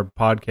name of our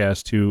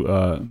podcast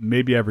to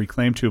Maybe I've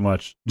Reclaimed Too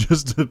Much,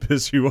 just to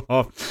piss you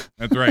off.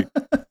 That's right.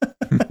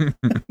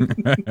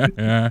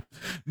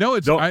 No,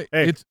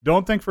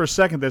 don't think for a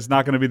second that's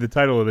not going to be the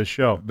title of this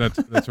show. That's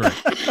right.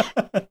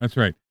 That's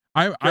right.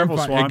 Careful,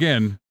 Swan.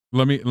 Again,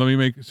 let me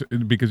make,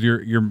 because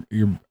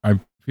I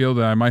feel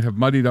that I might have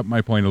muddied up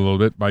my point a little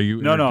bit by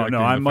you. No.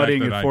 I'm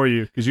muddying it for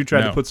you, because you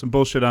tried to put some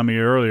bullshit on me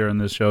earlier in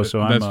this show.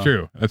 So that's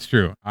true. That's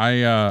true.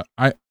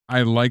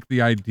 I like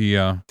the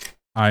idea.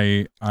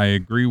 I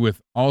agree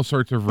with all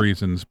sorts of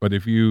reasons, but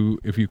if you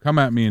come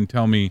at me and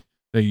tell me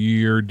that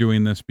you're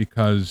doing this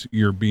because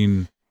you're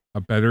being a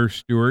better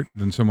steward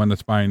than someone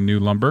that's buying new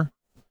lumber,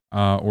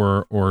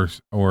 or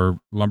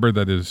lumber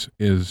that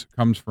is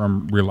comes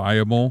from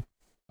reliable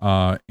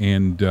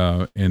and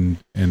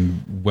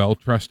well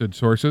trusted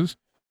sources,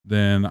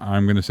 then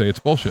I'm going to say it's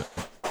bullshit.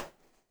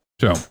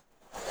 So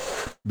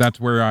that's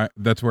where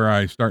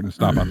I start and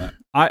stop on that.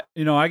 I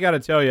got to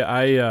tell you,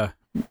 I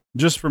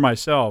just for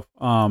myself,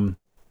 a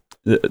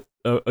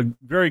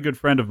very good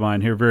friend of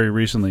mine here very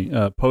recently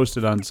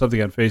posted on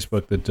something on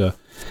Facebook that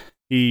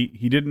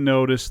he didn't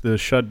notice the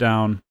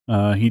shutdown.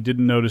 He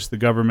didn't notice the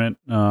government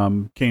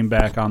came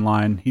back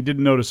online. He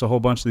didn't notice a whole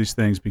bunch of these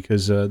things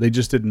because they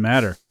just didn't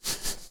matter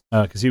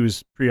because he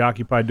was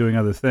preoccupied doing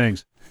other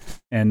things.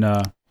 And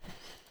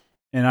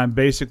I'm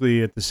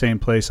basically at the same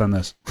place on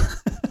this.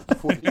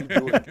 What are you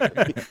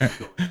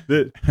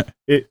doing?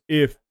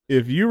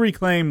 If you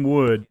reclaim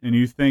wood and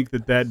you think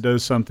that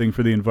does something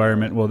for the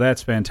environment, well,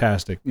 that's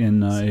fantastic.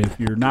 And if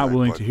you're not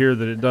willing to hear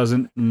that it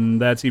doesn't,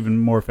 that's even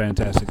more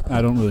fantastic.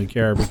 I don't really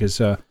care because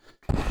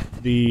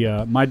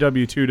my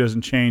W-2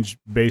 doesn't change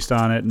based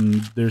on it, and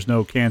there's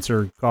no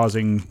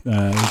cancer-causing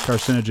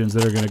carcinogens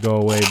that are going to go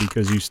away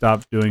because you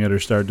stop doing it or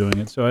start doing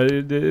it. So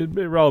it's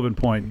a relevant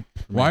point.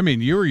 Well, I mean,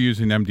 you were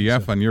using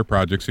MDF on your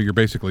project, so you're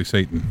basically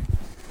Satan.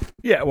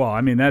 Yeah, well, I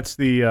mean, that's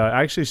the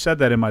I actually said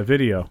that in my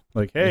video.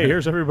 Like, hey,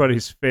 here's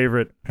everybody's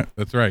favorite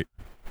That's right.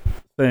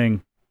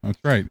 thing. That's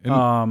right.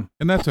 And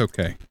that's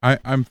okay.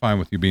 I'm fine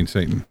with you being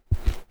Satan.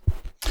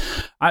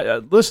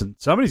 Listen,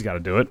 somebody's got to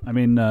do it. I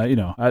mean,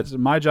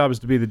 my job is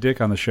to be the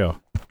dick on the show.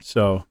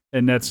 So,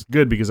 and that's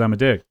good because I'm a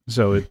dick.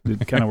 So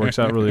it kind of works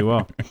out really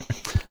well.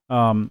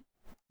 The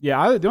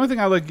only thing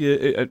I like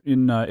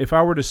if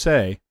I were to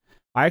say,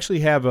 I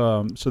actually have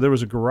so there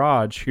was a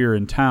garage here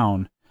in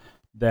town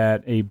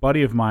that a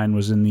buddy of mine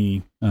was in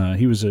the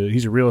he's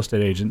a real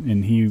estate agent,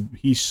 and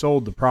he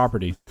sold the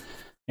property,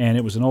 and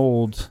it was an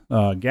old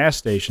gas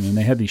station, and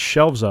they had these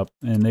shelves up,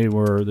 and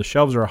the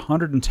shelves are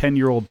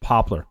 110-year-old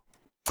poplar,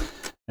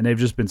 and they've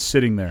just been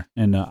sitting there,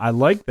 and I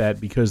like that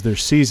because they're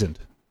seasoned.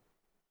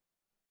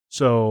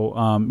 So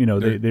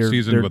they're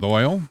seasoned with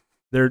oil.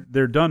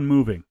 They're done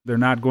moving. They're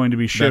not going to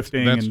be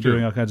shifting that's and true.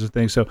 doing all kinds of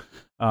things. So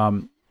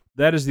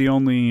that is the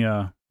only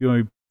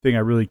thing I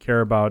really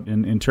care about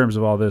in terms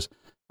of all this.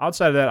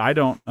 Outside of that, I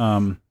don't,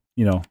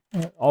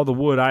 all the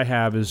wood I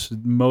have is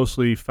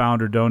mostly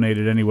found or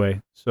donated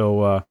anyway.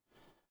 So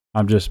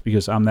I'm just,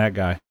 because I'm that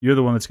guy. You're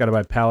the one that's got to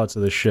buy pallets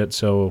of this shit.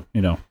 So,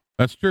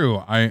 That's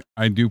true. I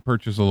do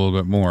purchase a little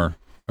bit more,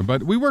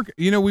 but we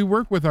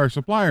work with our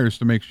suppliers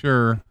to make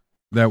sure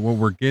that what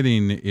we're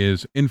getting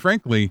is, and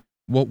frankly,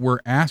 what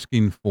we're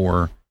asking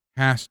for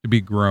has to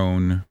be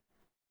grown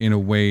in a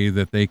way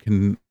that they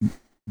can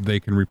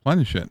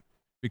replenish it.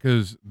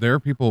 Because there are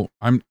people,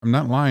 I'm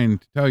not lying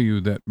to tell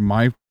you that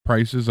my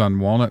prices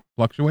on walnut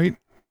fluctuate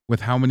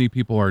with how many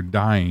people are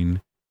dying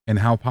and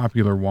how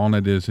popular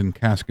walnut is in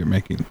casket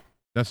making.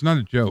 That's not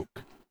a joke.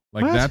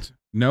 Like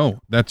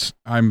what?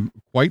 I'm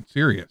quite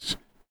serious.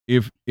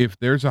 If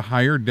there's a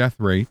higher death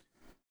rate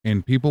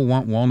and people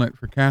want walnut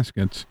for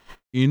caskets,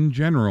 in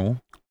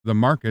general, the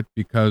market,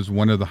 because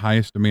one of the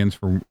highest demands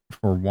for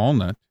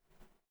walnut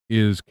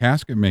is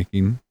casket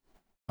making,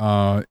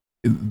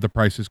 the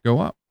prices go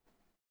up.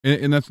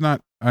 And that's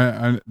not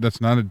that's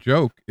not a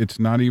joke. It's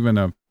not even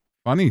a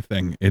funny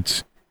thing.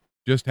 It's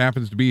just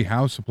happens to be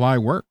how supply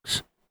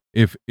works.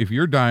 If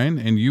you're dying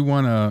and you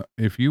want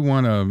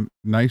a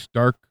nice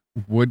dark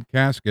wood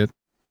casket,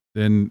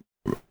 then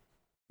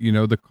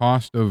the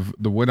cost of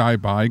the wood I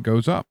buy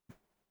goes up.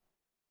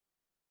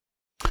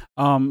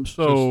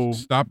 So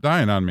stop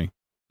dying on me.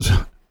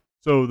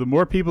 So the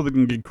more people that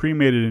can get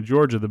cremated in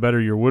Georgia, the better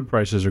your wood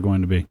prices are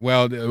going to be.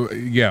 Well,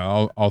 yeah,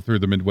 all through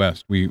the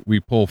Midwest. We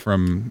pull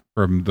from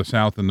the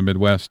South and the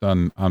Midwest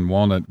on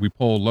walnut. We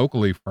pull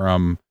locally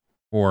for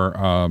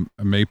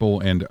maple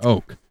and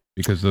oak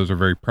because those are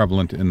very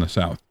prevalent in the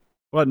South.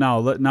 Well,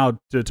 now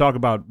to talk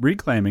about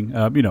reclaiming,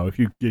 if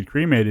you get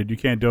cremated, you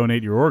can't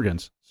donate your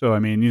organs. So I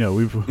mean,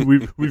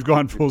 we've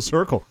gone full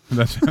circle.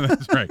 That's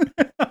right.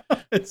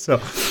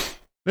 So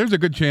there's a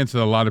good chance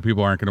that a lot of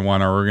people aren't going to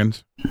want our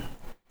organs.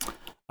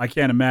 I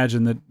can't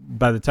imagine that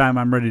by the time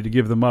I'm ready to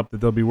give them up,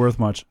 that they'll be worth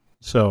much.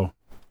 So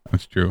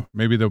that's true.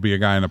 Maybe there'll be a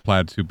guy in a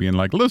plaid suit being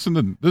like,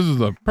 "Listen, this is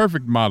the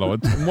perfect model.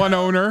 It's one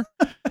owner.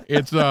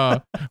 It's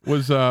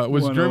was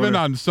one driven owner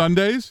on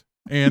Sundays,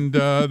 and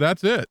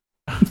that's it."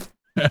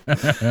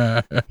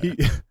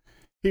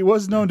 He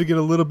was known to get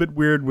a little bit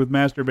weird with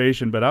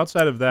masturbation, but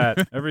outside of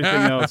that,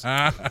 everything else,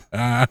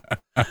 I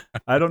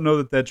don't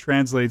know that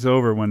translates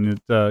over when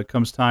it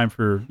comes time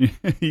for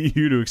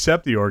you to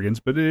accept the organs,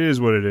 but it is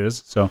what it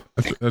is. So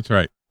that's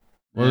right.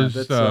 Well,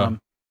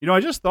 I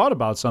just thought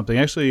about something.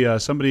 Actually,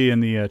 somebody in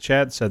the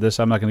chat said this.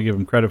 I'm not going to give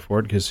him credit for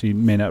it because he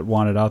may not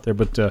want it out there.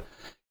 But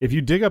if you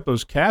dig up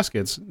those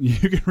caskets,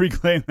 you can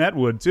reclaim that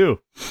wood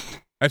too.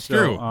 That's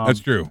true. That's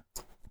true.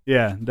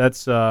 Yeah,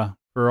 that's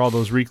for all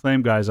those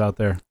reclaim guys out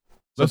there.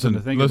 Listen,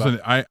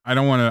 I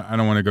don't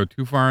want to go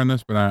too far on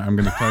this, but I'm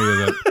going to tell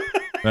you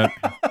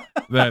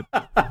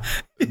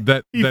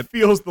that he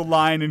feels the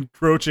line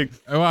encroaching.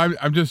 Well,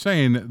 I'm just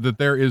saying that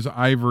there is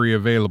ivory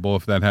available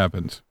if that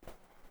happens.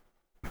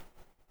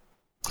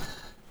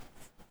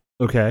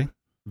 Okay.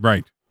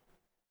 Right.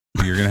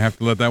 You're going to have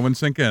to let that one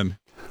sink in.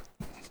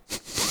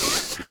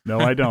 No,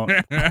 I don't.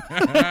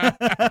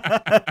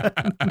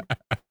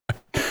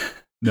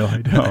 No,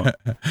 I don't.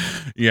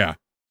 Yeah.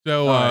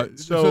 So, Right.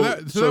 so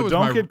that was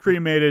don't get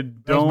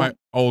cremated. That was Don't my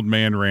old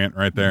man rant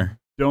right there.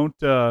 don't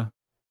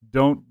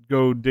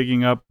go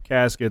digging up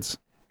caskets.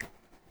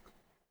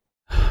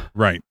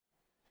 Right.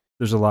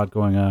 There's a lot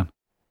going on.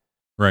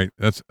 Right.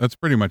 That's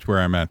pretty much where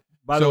I'm at.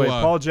 By the way,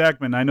 Paul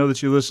Jackman, I know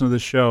that you listen to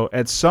this show.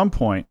 At some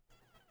point,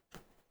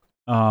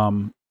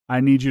 I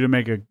need you to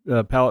make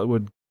a pallet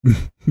wood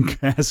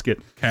casket.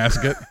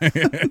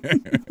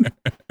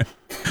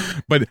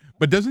 But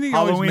doesn't he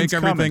always Halloween's make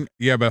everything? coming.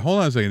 Yeah, but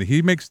hold on a second.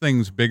 He makes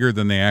things bigger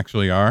than they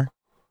actually are.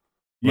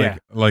 Yeah.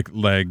 Like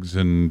legs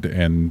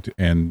and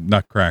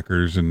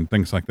nutcrackers and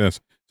things like this.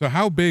 So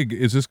how big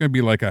is this going to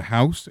be? Like a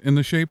house in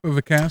the shape of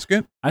a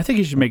casket? I think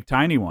you should make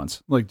tiny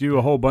ones. Like do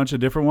a whole bunch of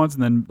different ones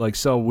and then like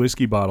sell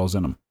whiskey bottles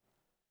in them.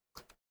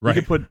 Right.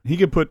 He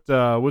could put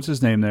what's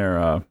his name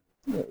there?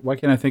 Why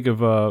can't I think of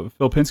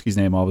Phil Pinsky's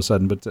name all of a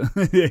sudden? But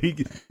he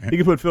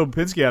could put Phil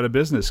Pinsky out of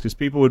business because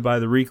people would buy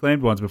the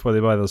reclaimed ones before they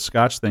buy those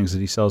Scotch things that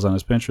he sells on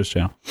his Pinterest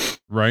channel.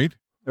 Right.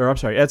 Or I'm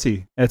sorry,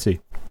 Etsy,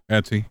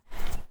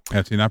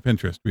 not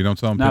Pinterest. We don't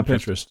sell them. Not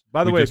Pinterest.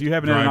 By the way, if you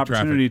haven't had an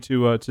opportunity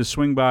to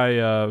swing by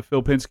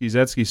Phil Pinsky's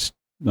Etsy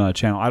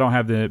channel, I don't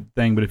have the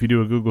thing, but if you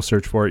do a Google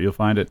search for it, you'll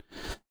find it.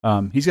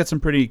 He's got some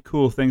pretty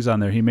cool things on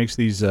there. He makes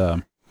these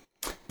what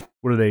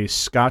are they?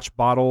 Scotch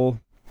bottle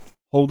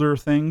holder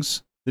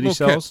things that he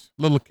sells.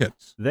 Little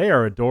kits. They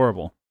are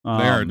adorable. They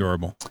are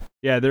adorable.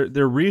 Yeah,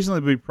 they're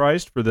reasonably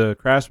priced for the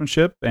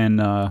craftsmanship,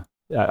 and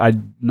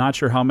I'm not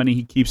sure how many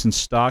he keeps in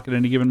stock at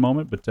any given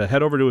moment. But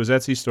head over to his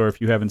Etsy store if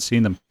you haven't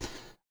seen them.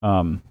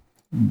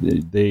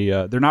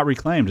 They're not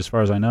reclaimed as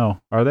far as I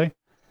know. Are they?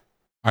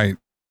 I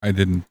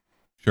didn't.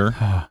 Sure.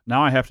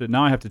 Now I have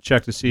to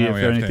check to see if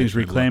anything's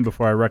reclaimed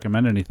before I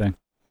recommend anything.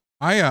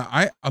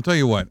 I'll tell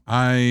you what.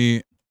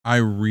 I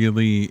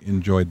really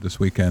enjoyed this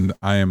weekend.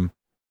 I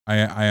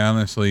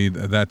honestly,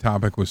 that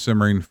topic was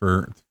simmering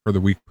for the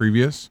week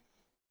previous,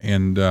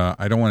 and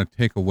I don't want to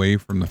take away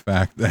from the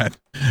fact that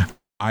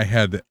I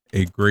had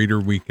a greater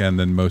weekend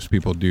than most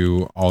people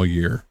do all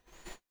year.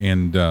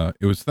 And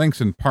it was thanks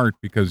in part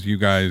because you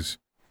guys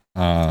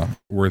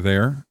were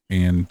there,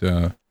 and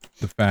the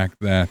fact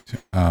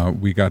that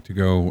we got to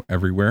go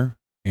everywhere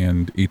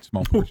and eat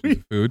small portions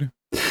of food.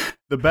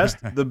 The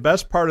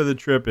best part of the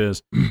trip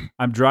is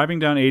I'm driving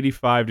down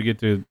 85 to get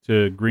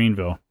to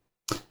Greenville.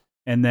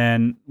 And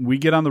then we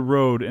get on the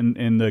road,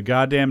 and the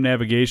goddamn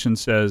navigation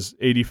says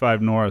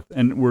 85 north,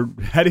 and we're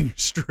heading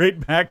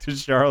straight back to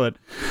Charlotte.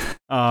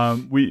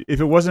 If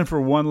it wasn't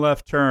for one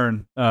left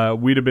turn,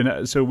 we'd have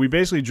been. So we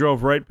basically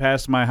drove right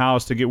past my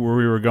house to get where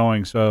we were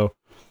going. So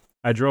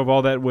I drove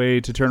all that way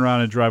to turn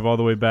around and drive all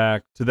the way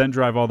back, to then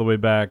drive all the way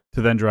back,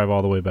 to then drive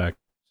all the way back.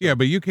 Yeah,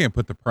 but you can't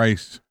put the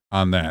price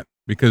on that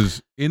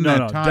because in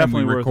that time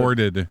we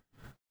recorded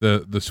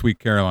the Sweet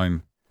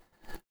Caroline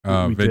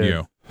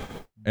video. Did.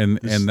 And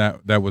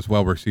that was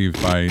well received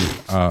by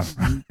a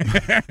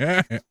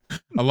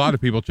lot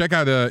of people. Check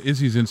out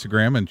Izzy's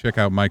Instagram and check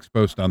out Mike's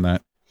post on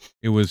that.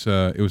 It was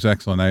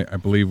excellent. I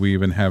believe we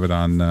even have it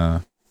on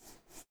the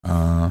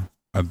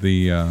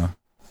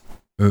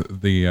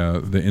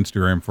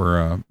Instagram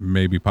for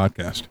Maybe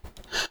Podcast.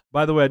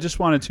 By the way, I just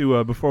wanted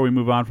to before we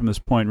move on from this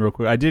point real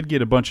quick, I did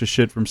get a bunch of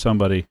shit from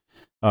somebody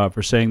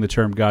for saying the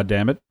term "God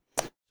damn it."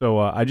 So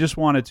I just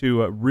wanted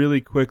to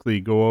really quickly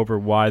go over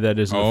why that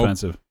isn't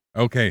offensive.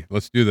 Okay,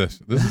 let's do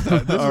this. This is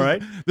all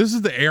right. This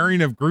is the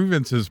airing of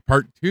grievances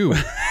part 2.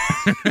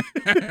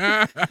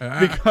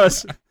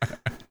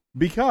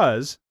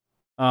 because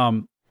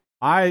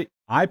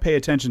I pay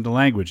attention to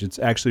language. It's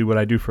actually what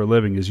I do for a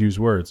living is use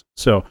words.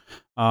 So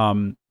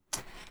when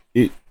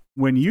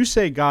you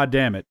say God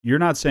damn it, you're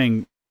not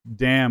saying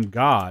damn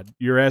God.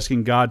 You're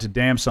asking God to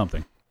damn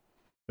something.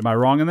 Am I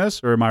wrong in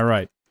this or am I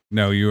right?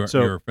 No, you're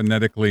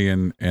phonetically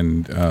and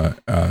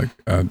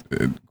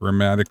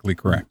grammatically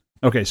correct.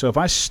 Okay, so if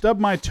I stub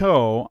my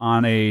toe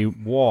on a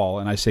wall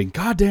and I say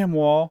 "goddamn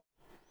wall,"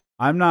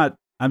 I'm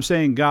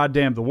saying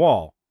 "goddamn the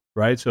wall,"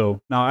 right?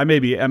 So now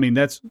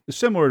that's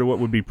similar to what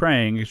would be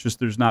praying. It's just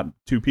there's not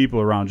two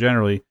people around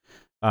generally,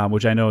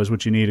 which I know is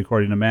what you need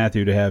according to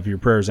Matthew to have your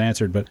prayers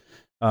answered. But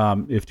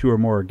if two or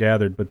more are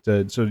gathered,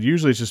 so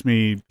usually it's just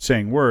me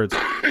saying words.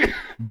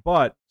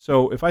 But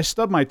so if I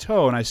stub my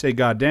toe and I say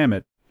 "God damn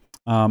it,"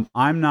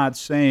 I'm not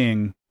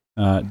saying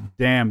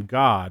damn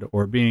God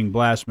or being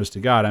blasphemous to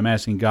God. I'm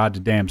asking God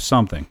to damn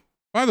something.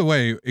 By the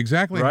way,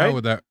 exactly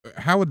right?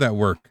 how would that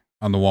work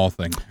on the wall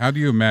thing? How do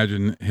you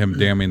imagine him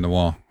damning the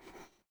wall?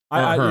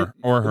 Or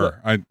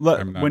her.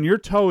 When your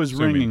toe is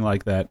ringing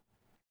like that,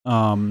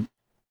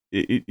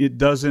 it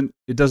doesn't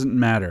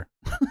matter.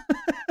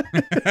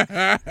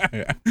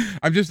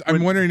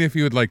 I'm wondering if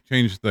you would like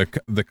change the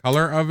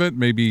color of it,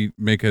 maybe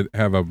make it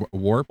have a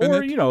warp in it,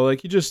 or you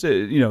just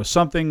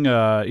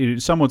something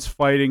someone's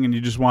fighting and you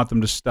just want them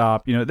to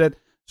stop.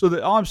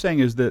 All I'm saying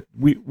is that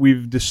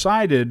we've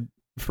decided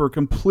for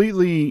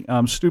completely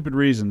stupid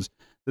reasons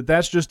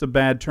that's just a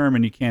bad term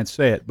and you can't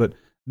say it. But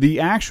the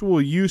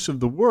actual use of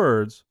the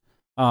words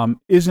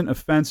isn't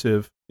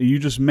offensive. You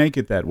just make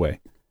it that way.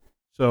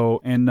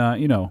 So, and,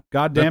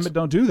 God damn it,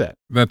 don't do that.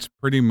 That's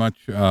pretty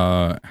much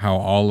how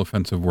all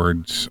offensive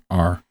words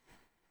are.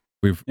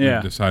 We've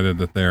decided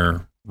that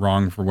they're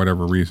wrong for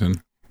whatever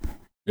reason.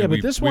 Yeah,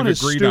 but this one is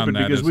stupid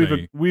because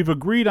we've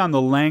agreed on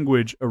the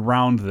language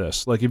around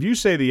this. Like, if you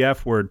say the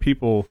F word,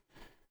 people,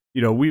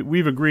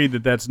 we've agreed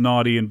that that's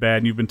naughty and bad,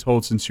 and you've been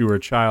told since you were a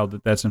child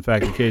that that's in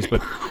fact the case.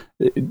 But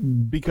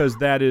because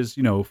that is,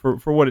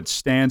 for what it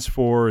stands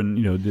for and,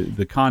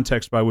 the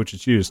context by which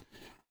it's used,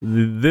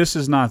 this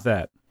is not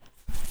that.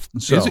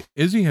 So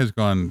Izzy has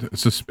gone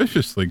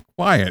suspiciously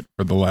quiet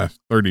for the last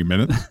 30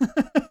 minutes.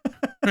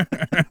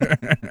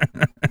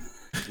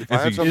 If I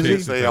have something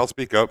to say, I'll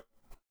speak up.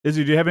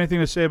 Izzy, do you have anything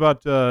to say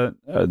about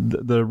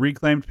the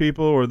reclaimed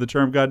people or the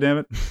term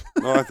 "goddammit"?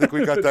 No, I think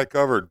we got that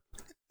covered.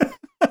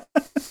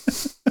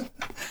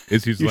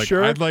 Izzy's you like,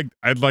 sure? I'd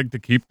like to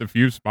keep the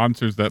few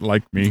sponsors that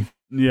like me.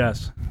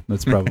 Yes,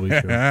 that's probably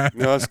true.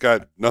 No, it's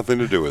got nothing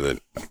to do with it.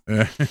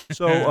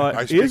 So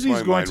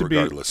Izzy's going to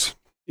regardless.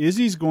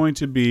 Izzy's going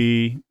to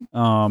be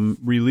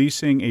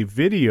releasing a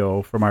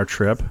video from our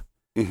trip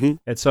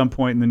at some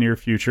point in the near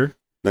future.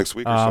 Next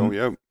week or so,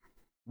 yeah.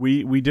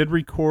 We did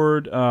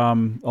record a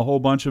whole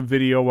bunch of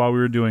video while we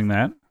were doing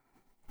that.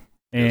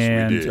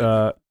 And yes, we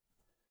did.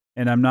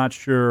 And I'm not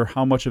sure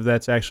how much of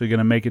that's actually going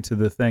to make it to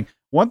the thing.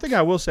 One thing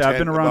I will say, I've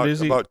been around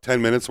Izzy about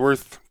 10 minutes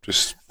worth.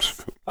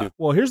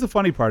 Well, here's the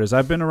funny part is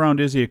I've been around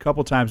Izzy a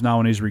couple times now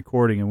when he's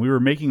recording, and we were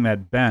making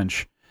that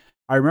bench.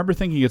 I remember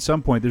thinking at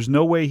some point, there's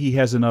no way he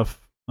has enough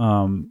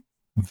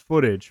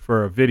footage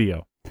for a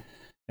video.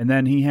 And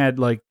then he had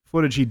like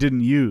footage he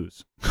didn't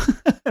use.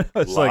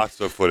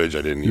 Lots of footage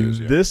I didn't use.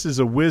 Yeah. This is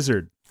a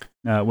wizard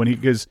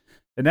and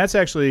that's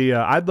actually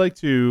I'd like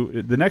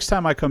to, the next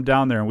time I come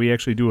down there and we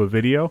actually do a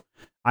video,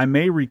 I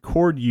may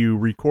record you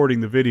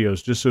recording the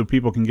videos just so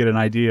people can get an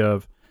idea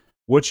of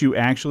what you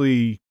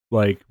actually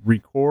like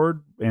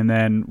record and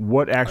then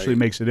what actually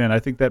makes it in. I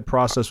think that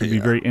process would be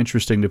very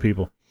interesting to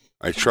people.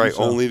 I try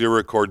only to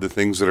record the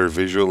things that are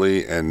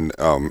visually and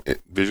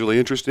visually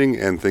interesting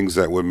and things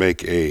that would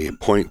make a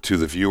point to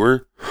the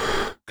viewer,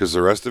 because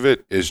the rest of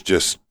it is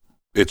just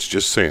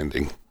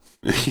sanding.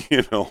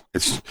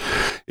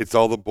 It's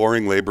all the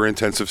boring,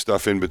 labor-intensive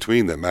stuff in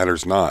between that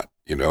matters not.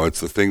 It's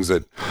the things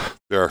that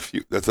there are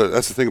few. That's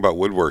the thing about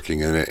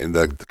woodworking, and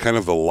the kind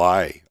of the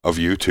lie of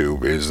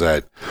YouTube is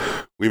that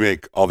we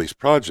make all these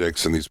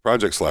projects, and these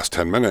projects last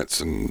 10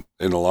 minutes, and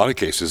in a lot of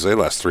cases they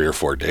last 3 or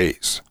 4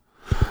 days.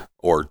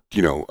 Or,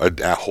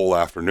 a whole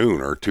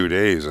afternoon or 2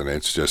 days. And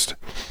it's just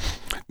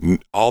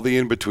all the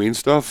in-between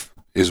stuff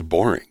is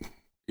boring.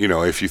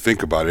 If you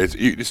think about it,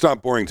 it's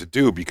not boring to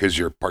do because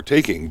you're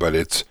partaking, but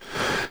it's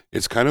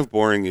kind of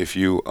boring if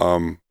you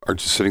are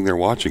just sitting there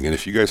watching. And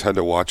if you guys had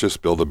to watch us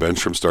build a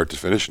bench from start to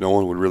finish, no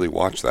one would really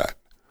watch that.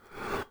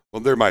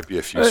 Well, there might be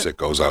a few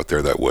sickos out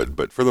there that would,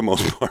 but for the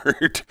most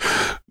part,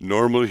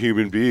 normal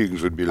human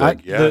beings would be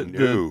like,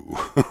 no.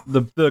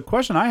 The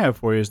question I have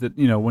for you is that,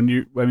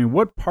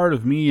 what part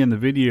of me in the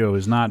video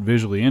is not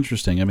visually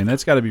interesting? I mean,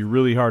 that's got to be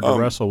really hard to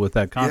wrestle with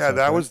that concept.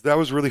 Yeah, that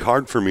was really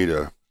hard for me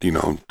to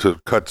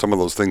cut some of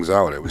those things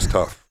out. It was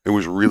tough. It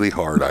was really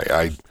hard.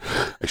 I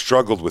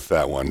struggled with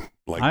that one.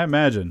 Like, I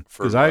imagine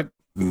because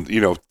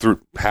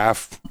through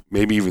half,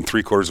 maybe even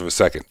 3/4 of a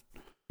second.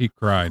 He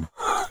cried.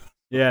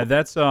 Yeah,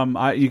 that's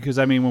because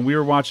when we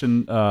were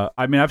watching,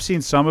 I've seen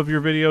some of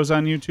your videos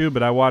on YouTube,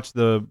 but I watched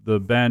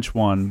the bench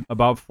one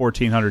about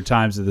 1,400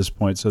 times at this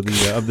point. So of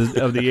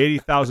the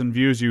 80,000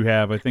 views you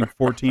have, I think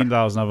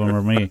 14,000 of them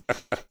are me.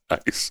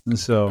 Nice. And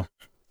so,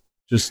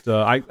 just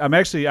I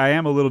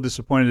am a little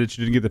disappointed that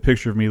you didn't get the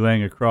picture of me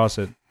laying across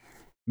it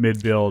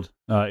mid build.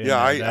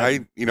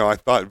 I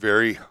thought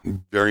very,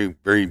 very,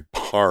 very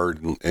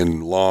hard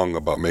and long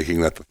about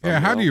making that the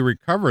thumbnail. Yeah, how do you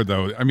recover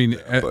though? I mean,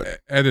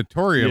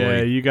 editorially,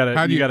 yeah, you got to.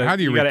 How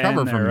do you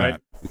recover from right?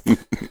 that?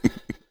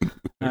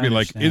 It'd be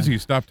like, Izzy,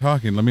 stop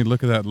talking. Let me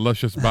look at that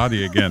luscious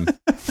body again.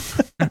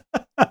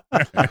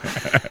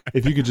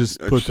 If you could just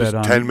put that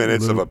on 10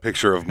 minutes of a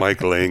picture of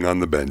Mike laying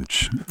on the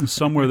bench.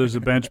 Somewhere there's a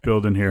bench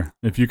build in here.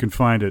 If you can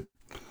find it.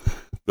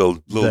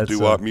 Little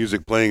doo-wop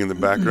music playing in the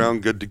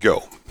background. Good to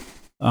go.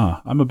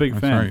 I'm a big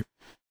fan. Right.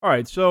 All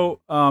right,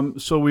 so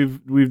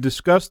we've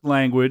discussed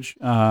language,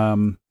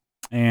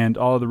 and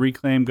all of the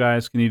reclaim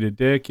guys can eat a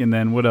dick, and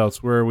then what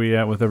else? Where are we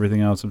at with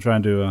everything else? I'm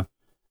updating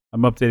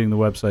the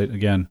website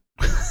again.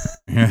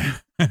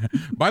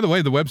 By the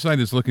way, the website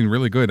is looking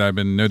really good. I've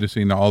been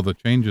noticing all the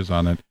changes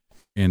on it,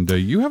 and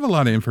you have a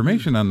lot of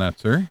information on that,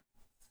 sir.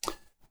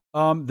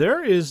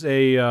 There is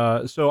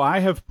so I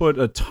have put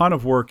a ton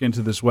of work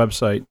into this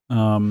website.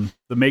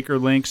 The maker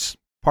links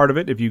part of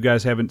it, if you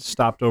guys haven't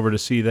stopped over to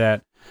see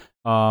that.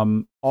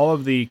 All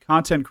of the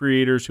content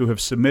creators who have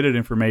submitted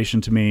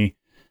information to me,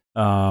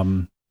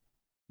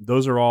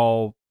 those are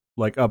all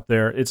like up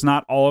there. It's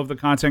not all of the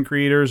content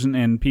creators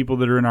and people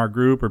that are in our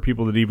group or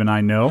people that even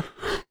I know.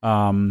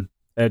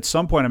 At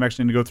some point, I'm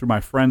actually going to go through my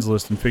friends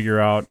list and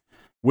figure out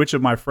which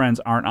of my friends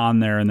aren't on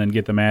there and then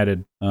get them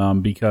added,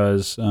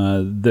 because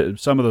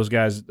some of those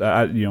guys,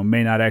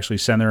 may not actually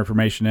send their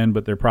information in,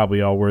 but they're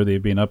probably all worthy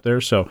of being up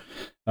there. So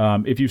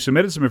if you've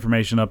submitted some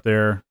information up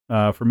there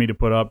for me to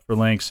put up for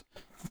links,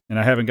 and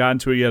I haven't gotten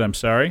to it yet, I'm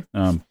sorry.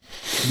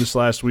 This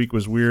last week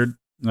was weird,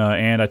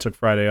 and I took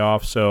Friday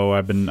off, so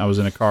I was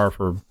in a car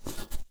for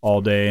all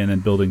day and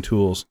then building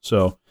tools.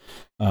 So,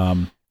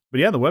 but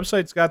yeah, the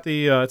website's got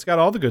it's got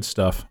all the good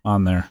stuff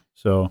on there.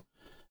 So.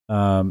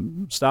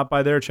 Stop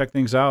by there, check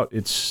things out.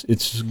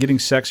 It's getting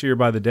sexier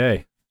by the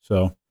day.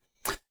 So,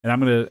 and I'm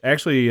going to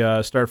actually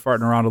start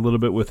farting around a little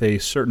bit with a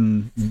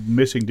certain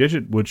missing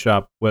digit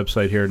woodshop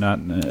website here, not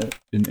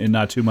in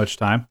not too much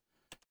time.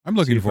 I'm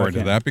looking forward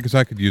to that because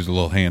I could use a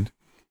little hand.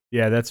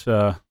 Yeah, that's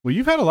well,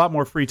 you've had a lot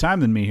more free time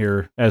than me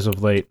here as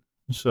of late.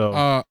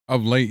 So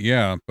of late,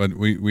 yeah, but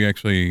we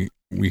actually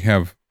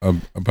have a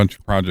bunch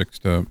of projects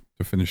to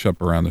finish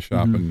up around the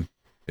shop, and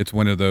it's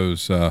one of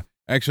those.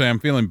 Actually, I'm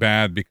feeling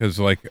bad because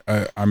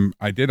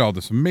I did all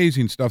this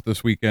amazing stuff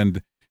this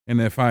weekend, and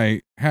if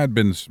I had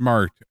been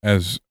smart,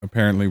 as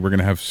apparently we're going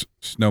to have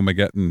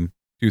Snowmageddon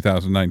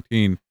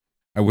 2019,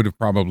 I would have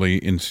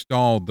probably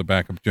installed the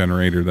backup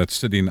generator that's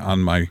sitting on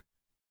my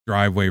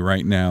driveway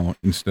right now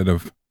instead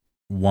of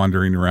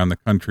wandering around the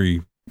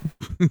country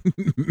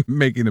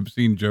making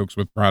obscene jokes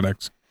with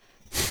products.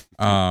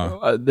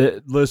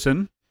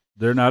 Listen,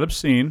 they're not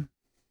obscene.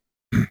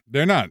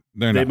 They're not.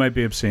 They might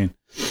be obscene.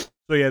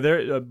 So yeah,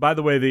 there. By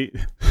the way,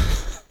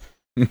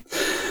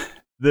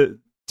 the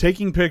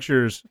taking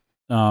pictures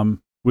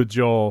with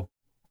Joel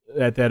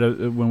at that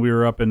when we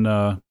were up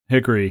in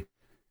Hickory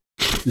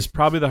is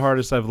probably the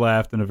hardest I've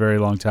laughed in a very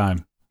long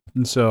time.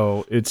 And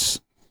so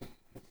it's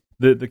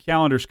the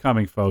calendar's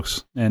coming,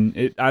 folks.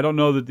 And I don't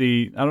know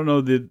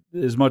that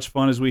as much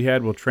fun as we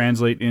had will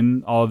translate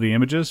in all of the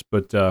images,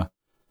 but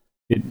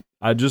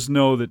I just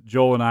know that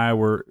Joel and I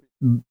were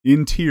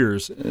in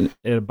tears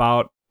at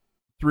about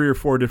 3 or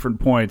 4 different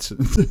points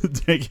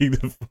taking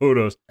the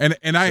photos. And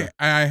I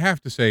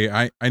have to say,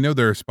 I know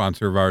they're a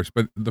sponsor of ours,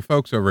 but the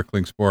folks over at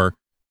Klingspor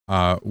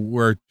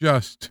were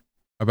just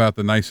about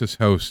the nicest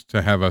hosts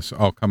to have us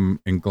all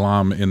come and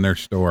glom in their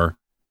store.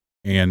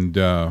 And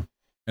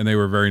they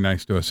were very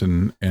nice to us.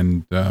 And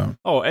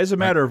as a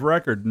matter of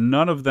record,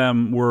 none of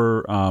them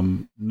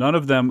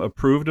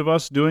approved of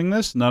us doing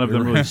this. None of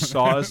them really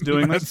saw us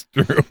doing this.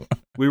 That's true.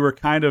 We were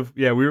kind of,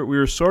 we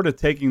were sort of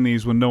taking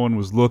these when no one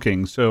was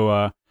looking.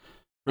 So,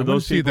 I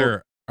want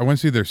to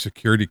see their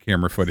security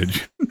camera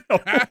footage. No,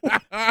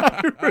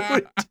 I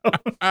really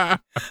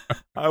don't.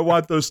 I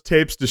want those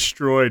tapes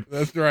destroyed.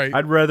 That's right.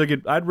 I'd rather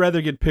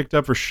get picked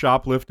up for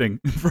shoplifting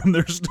from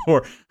their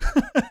store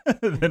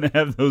than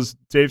have those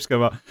tapes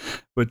come out.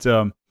 But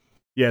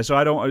yeah, so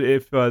I don't.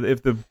 If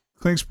the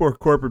Klingspor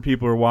corporate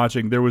people are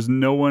watching, there was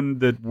no one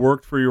that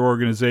worked for your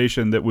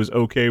organization that was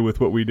okay with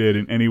what we did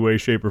in any way,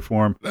 shape, or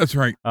form. That's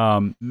right.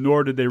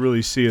 Nor did they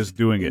really see us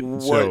doing it.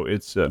 So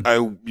it's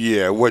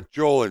what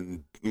Joel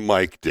and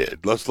Mike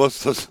did. Let's get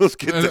this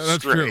that's straight.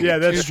 True. Yeah,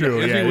 that's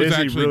true. Izzy was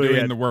actually really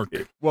doing the work.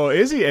 Well,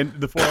 Izzy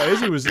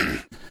was.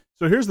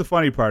 So here's the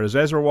funny part: is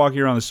as we're walking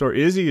around the store,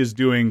 Izzy is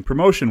doing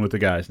promotion with the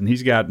guys, and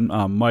he's got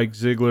Mike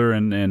Ziegler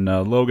and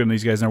Logan, and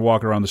these guys, and they're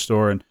walking around the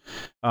store, and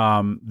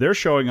they're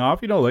showing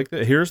off,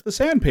 here's the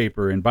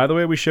sandpaper, and by the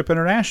way, we ship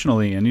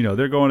internationally, and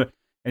they're going to,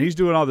 and he's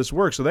doing all this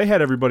work, so they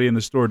had everybody in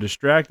the store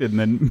distracted, and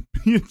then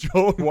me and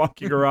Joel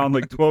walking around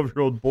like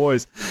 12-year-old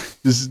boys,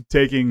 just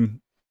taking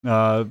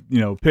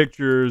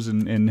pictures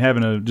and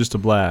having just a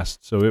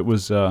blast. So it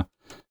was, but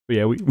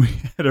yeah, we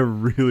had a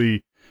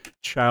really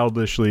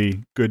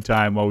childishly good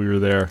time while we were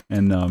there.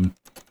 And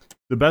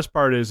the best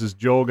part is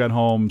Joel got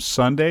home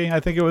Sunday, I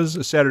think it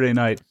was, Saturday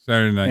night.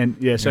 And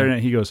Saturday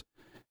night he goes,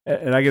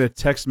 and I get a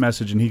text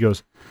message and he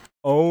goes,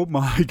 "Oh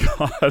my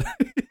God."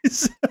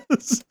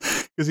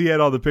 Because he had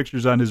all the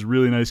pictures on his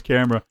really nice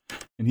camera,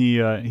 and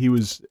he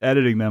was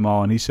editing them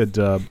all, and he said,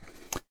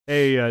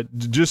 "Hey,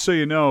 just so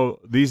you know,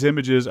 these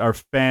images are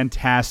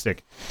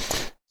fantastic."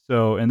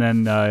 So, and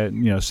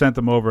then sent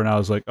them over, and I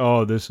was like,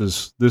 "Oh, this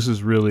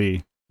is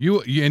really."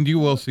 You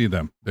will see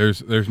them.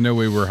 There's no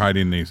way we're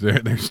hiding these.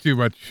 There's too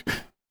much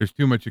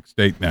at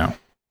stake now.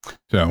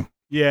 So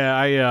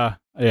yeah,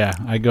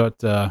 I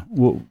got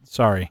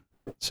sorry.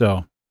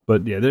 So,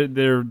 but yeah,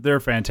 they're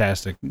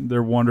fantastic.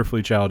 They're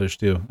wonderfully childish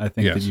too. I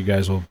think that you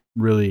guys will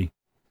really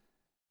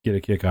get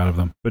a kick out of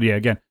them. But yeah,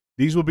 again,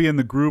 these will be in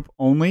the group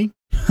only.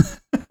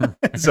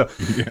 So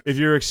if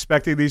you're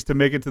expecting these to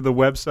make it to the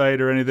website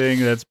or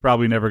anything, that's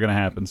probably never going to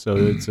happen. So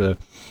it's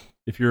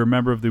if you're a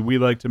member of the We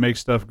Like to Make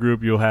Stuff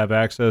group, you'll have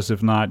access.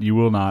 If not, you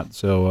will not.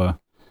 So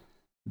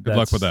good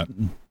luck with that.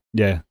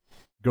 Yeah,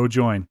 go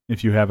join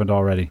if you haven't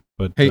already.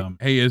 But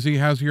hey, Izzy,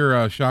 how's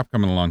your shop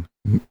coming along?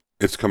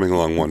 It's coming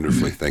along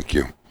wonderfully. Thank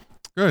you.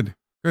 Good.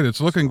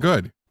 It's looking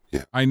good.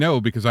 Yeah, I know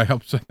because I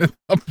helped set it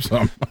up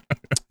some.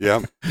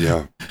 Yeah.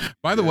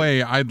 By the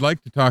way, I'd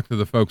like to talk to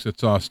the folks at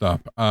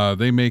SawStop.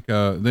 They make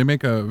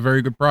a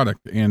very good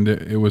product, and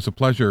it was a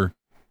pleasure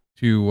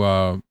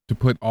to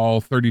put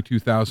all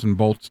 32,000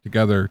 bolts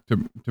together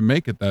to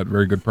make it that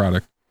very good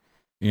product.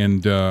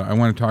 and I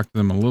want to talk to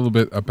them a little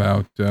bit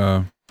about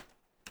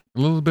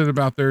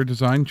their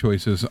design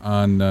choices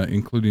on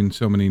including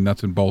so many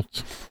nuts and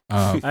bolts.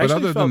 But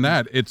other than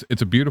that,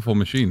 it's a beautiful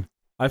machine.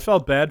 I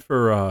felt bad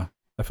for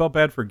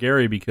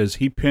Gary because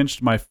he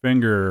pinched my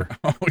finger.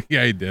 Oh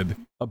yeah, he did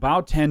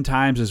about 10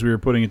 times as we were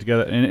putting it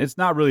together, and it's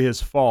not really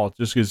his fault,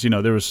 just because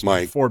there was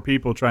Mike. 4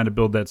 people trying to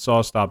build that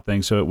saw stop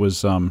thing, so it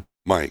was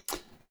Mike.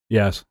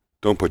 Yes.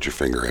 Don't put your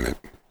finger in it.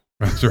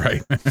 That's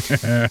right.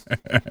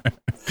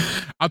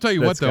 I'll tell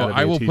you what though,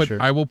 I will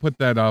put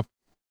that up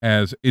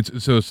as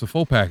it's the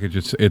full package.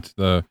 It's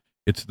the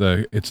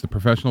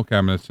professional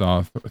cabinet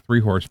saw,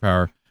 3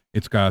 horsepower.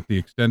 It's got the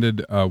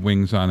extended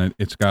wings on it.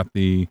 It's got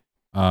the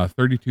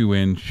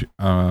 32-inch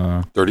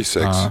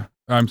 36.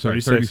 I'm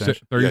sorry,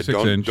 36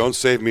 inch. Don't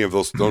save me of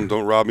those. Don't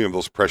rob me of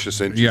those precious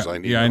inches. I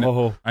need. Yeah, I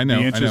know. The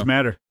inches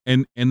matter.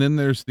 And then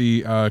there's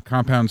the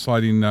compound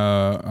sliding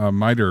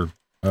miter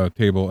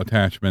table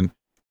attachment,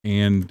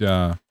 and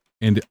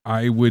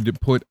I would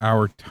put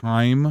our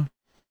time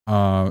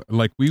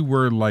like we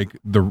were like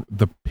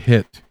the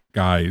pit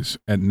guys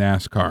at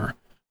NASCAR.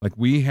 Like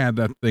we had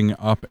that thing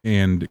up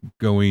and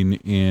going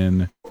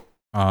in.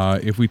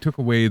 If we took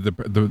away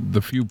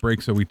the few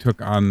breaks that we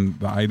took on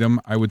the item,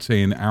 I would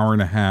say an hour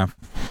and a half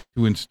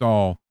to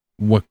install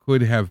what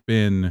could have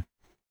been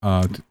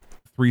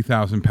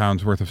 3,000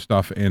 pounds worth of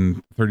stuff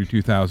and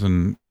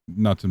 32,000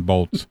 nuts and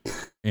bolts.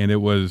 And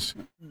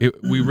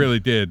we really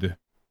did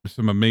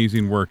some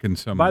amazing work and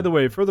some. By the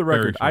way, for the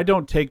record, I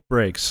don't take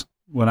breaks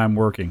when I'm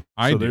working.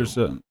 I do. There's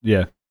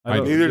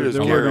Neither does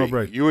Gary. No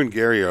break. You and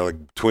Gary are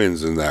like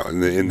twins in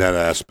that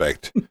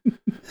aspect.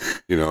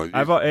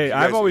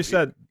 I've always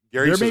said.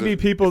 Gary there may be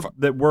people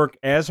that work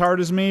as hard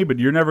as me, but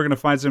you're never going to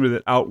find somebody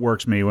that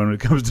outworks me when it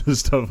comes to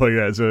stuff like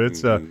that. So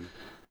it's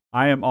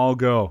I am all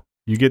go.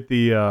 You get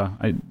the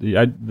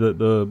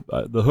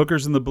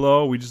hookers and the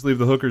blow. We just leave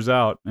the hookers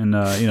out, and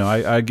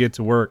I get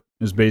to work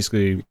is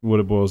basically what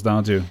it boils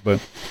down to. But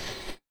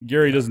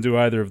Gary doesn't do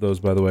either of those,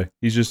 by the way.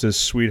 He's just a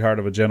sweetheart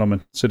of a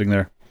gentleman sitting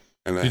there.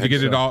 And Did you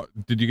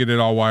get it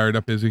all wired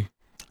up, Izzy?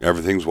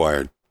 Everything's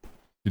wired.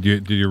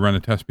 Did you run a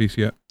test piece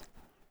yet?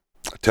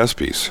 A test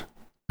piece.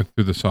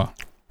 Through the saw.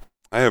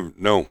 I have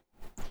no.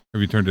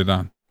 Have you turned it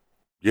on?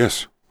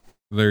 Yes.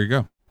 Well, there you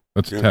go.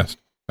 That's a test.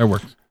 That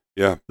works.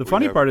 Yeah. The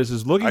funny part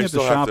is looking at the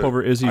shop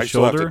over Izzy's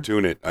shoulder. I still have to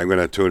tune it. I'm going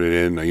to tune it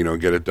in,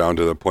 get it down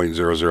to the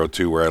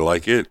 0.002 where I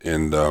like it.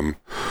 And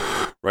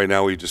right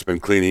now we've just been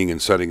cleaning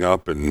and setting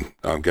up and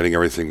getting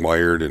everything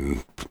wired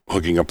and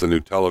hooking up the new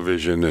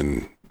television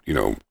and,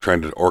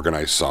 trying to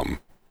organize some.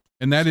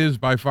 And that is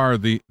by far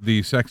the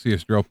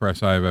sexiest drill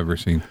press I've ever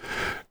seen.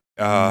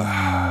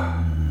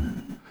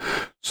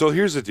 So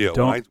here's the deal.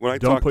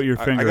 Don't put your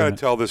finger. I got to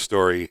tell this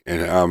story,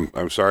 and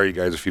I'm sorry, you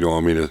guys, if you don't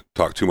want me to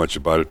talk too much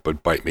about it,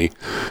 but bite me.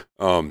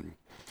 I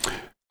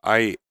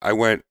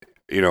went.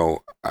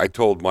 I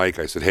told Mike.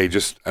 I said, "Hey,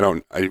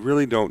 I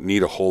really don't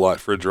need a whole lot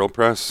for a drill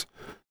press."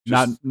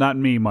 Not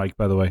me, Mike.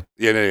 By the way.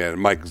 Yeah,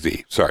 Mike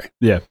Z. Sorry.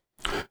 Yeah.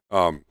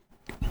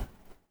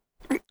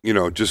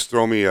 Just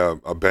throw me a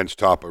bench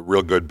top, a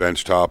real good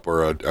bench top,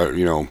 or a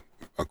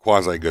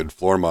quasi good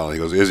floor model. He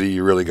goes, Izzy,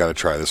 you really got to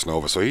try this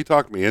Nova. So he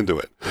talked me into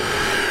it.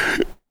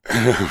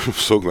 I'm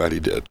so glad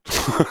he did.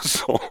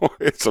 So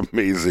it's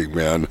amazing,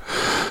 man.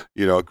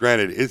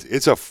 Granted,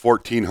 it's a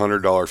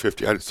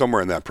 $1,400,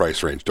 somewhere in that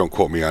price range. Don't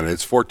quote me on it.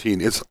 It's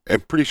 14.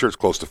 I'm pretty sure it's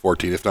close to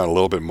 14, if not a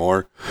little bit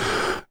more.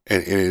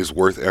 And it is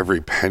worth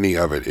every penny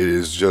of it. It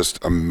is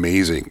just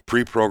amazing.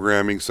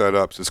 Pre-programming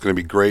setups. It's going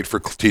to be great for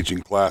teaching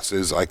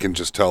classes. I can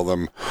just tell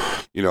them,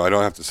 I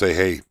don't have to say,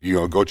 hey,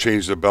 go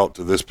change the belt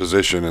to this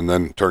position and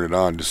then turn it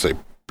on. Just say,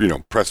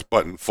 press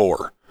button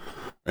 4.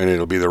 And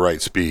it'll be the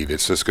right speed.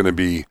 It's just going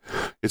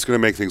to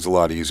make things a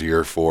lot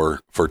easier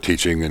for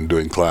teaching and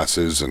doing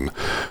classes. And,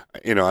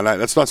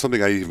 that's not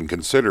something I even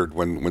considered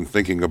when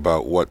thinking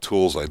about what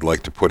tools I'd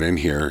like to put in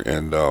here.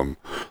 And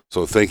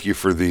so thank you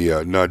for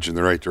the nudge in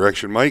the right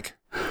direction, Mike.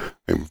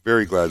 I'm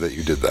very glad that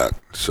you did that.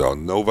 So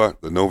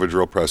the Nova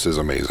drill press is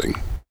amazing.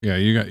 Yeah,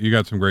 you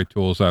got some great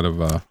tools out of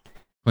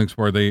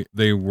Klingspor.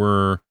 They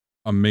were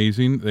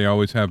amazing. They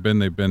always have been.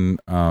 They've been.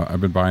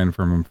 I've been buying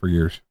from them for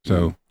years.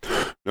 So.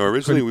 No,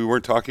 originally we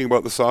weren't talking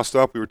about the saw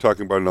stop. We were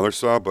talking about another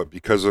saw, but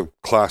because of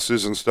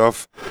classes and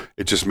stuff,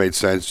 it just made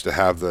sense to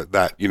have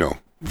that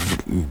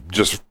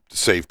just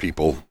save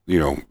people,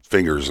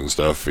 fingers and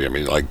stuff. I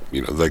mean, like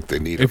they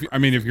need.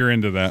 If you're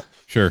into that,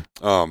 sure.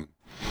 I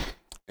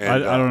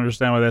don't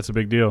understand why that's a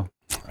big deal.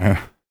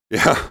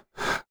 Yeah.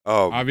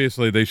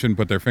 Obviously, they shouldn't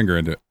put their finger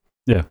into it.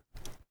 Yeah.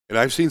 And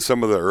I've seen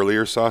some of the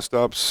earlier saw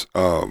stops,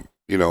 and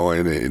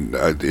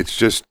it's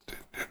just.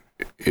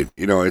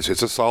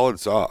 It's a solid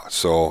saw,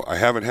 so I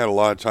haven't had a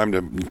lot of time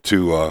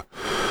to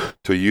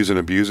use and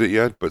abuse it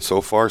yet. But so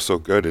far, so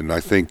good. And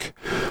I think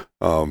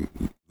I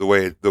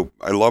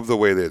love the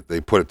way that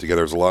they put it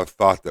together. There's a lot of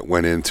thought that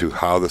went into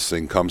how this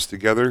thing comes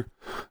together,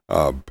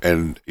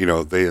 and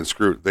they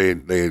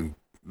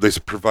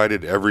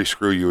provided every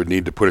screw you would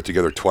need to put it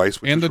together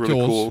twice, which was really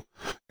cool,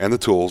 and the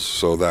tools.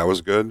 So that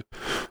was good.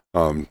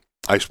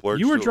 I splurged.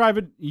 You were too.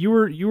 driving. You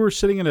were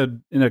sitting in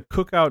a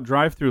cookout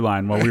drive-through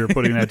line while we were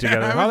putting that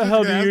together. How the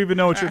hell do you even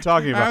know what you're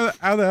talking about?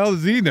 How the hell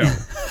does he know?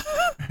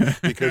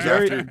 Because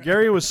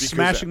Gary was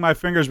smashing my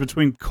fingers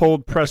between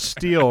cold pressed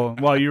steel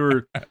while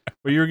you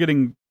were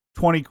getting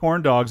 20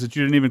 corn dogs that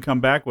you didn't even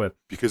come back with.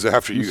 Because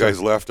after you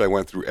guys left, I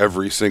went through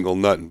every single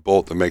nut and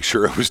bolt to make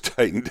sure it was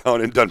tightened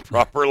down and done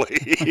properly.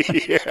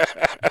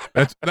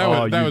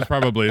 That was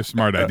probably a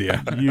smart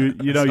idea.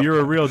 You know you're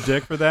a real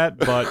dick for that,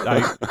 but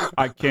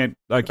I can't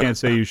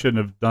say you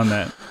shouldn't have done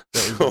that.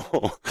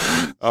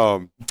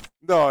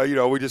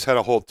 No, we just had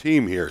a whole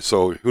team here,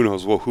 so who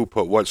knows who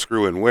put what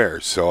screw in where.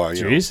 So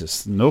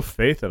Jesus, no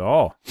faith at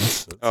all.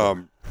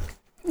 I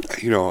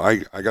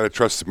got to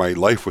trust my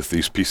life with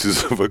these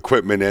pieces of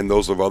equipment and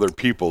those of other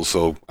people,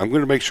 so I'm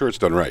going to make sure it's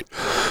done right.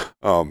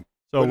 So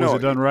was it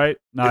done right?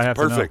 No, I have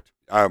perfect.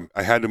 to know.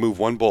 I had to move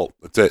one bolt.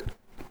 That's it.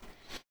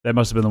 That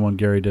must have been the one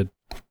Gary did.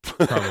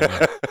 Probably.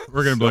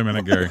 We're going to blame it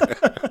on Gary.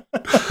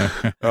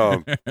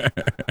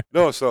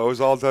 No, so it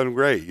was all done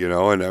great,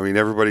 and I mean,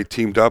 everybody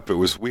teamed up.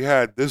 We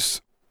had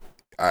this.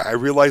 I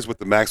realized what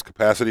the max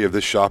capacity of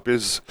this shop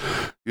is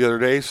the other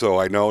day, so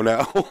I know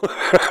now.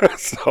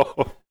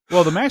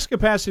 Well, the max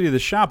capacity of the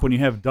shop when you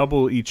have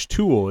double each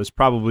tool is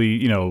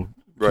probably,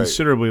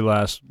 considerably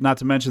less. Not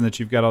to mention that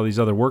you've got all these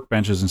other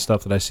workbenches and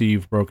stuff that I see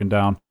you've broken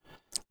down.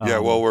 Yeah,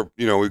 well, we're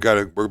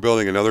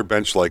building another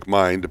bench like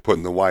mine to put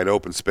in the wide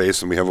open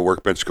space, and we have a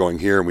workbench going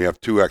here, and we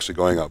have two actually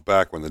going out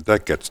back when the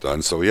deck gets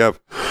done. So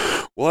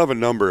we'll have a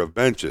number of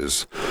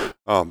benches.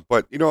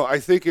 But I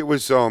think it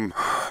was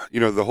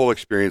the whole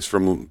experience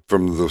from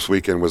this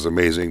weekend was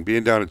amazing.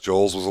 Being down at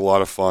Joel's was a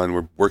lot of fun.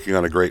 We're working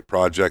on a great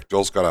project.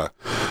 Joel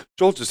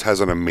just has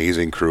an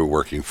amazing crew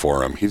working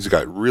for him. He's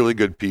got really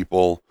good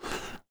people.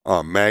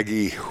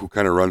 Maggie, who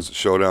kind of runs the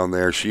show down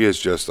there, she is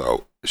just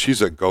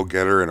she's a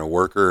go-getter and a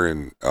worker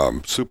and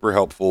super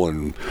helpful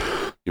and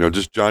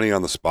just Johnny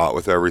on the spot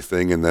with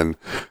everything. And then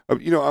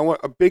I want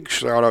a big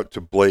shout out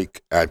to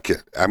Blake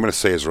Atkins. I'm going to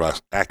say his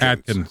last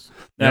Atkins,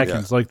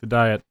 like the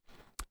diet.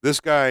 This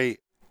guy,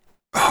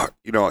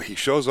 he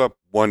shows up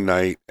one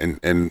night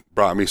and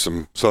brought me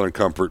some Southern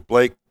Comfort.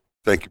 Blake,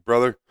 thank you,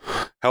 brother.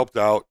 Helped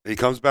out. He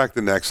comes back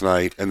the next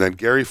night, and then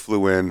Gary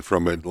flew in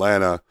from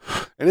Atlanta,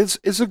 and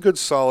it's a good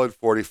solid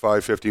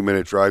 45,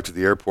 50-minute drive to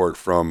the airport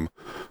from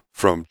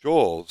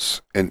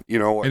Joel's, and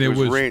and it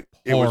was rain.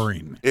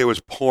 Pouring. It was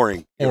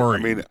pouring.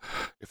 Pouring. I mean,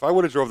 if I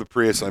would have drove the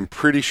Prius, I'm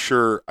pretty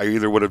sure I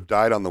either would have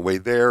died on the way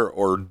there,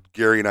 or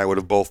Gary and I would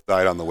have both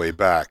died on the way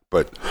back.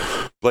 But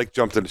Blake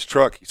jumped in his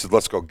truck. He said,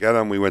 "Let's go get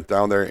him." We went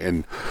down there,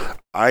 and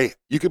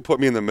you could put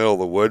me in the middle of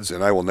the woods,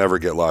 and I will never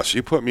get lost.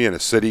 You put me in a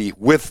city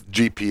with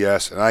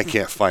GPS, and I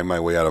can't find my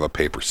way out of a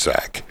paper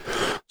sack.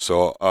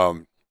 So,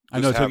 I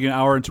know it took you an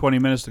hour and 20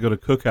 minutes to go to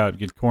Cookout and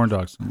get corn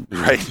dogs.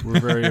 Right. We're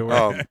very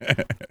aware.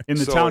 In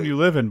the town you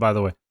live in, by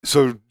the way.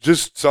 So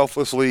just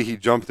selflessly, he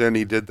jumped in,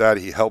 he did that,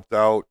 he helped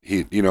out.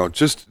 He,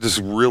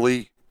 just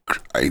really,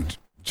 it's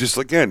just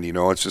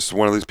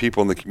one of these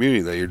people in the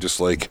community that you're just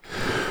like,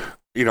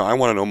 I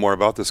want to know more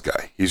about this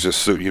guy. He's just,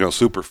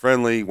 super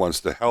friendly, wants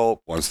to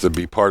help, wants to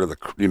be part of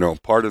the,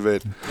 part of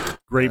it.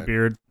 Great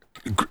beard.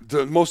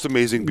 The most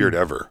amazing beard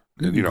ever.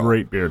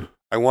 Great beard.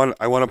 I want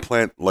to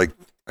plant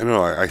I don't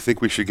know. I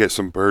think we should get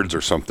some birds or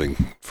something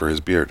for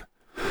his beard.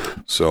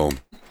 So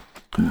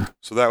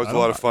that was a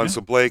lot of fun.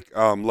 So Blake,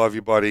 love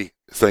you, buddy.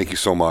 Thank you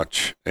so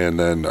much. And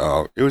then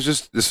it was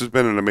this has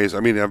been an amazing.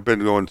 I mean, I've been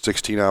going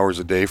 16 hours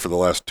a day for the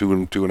last two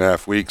and a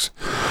half weeks,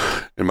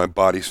 and my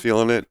body's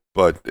feeling it.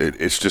 But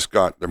it's just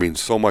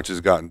so much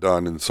has gotten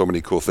done, and so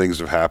many cool things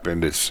have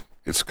happened. It's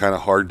kind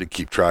of hard to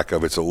keep track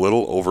of. It's a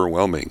little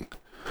overwhelming.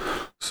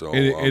 So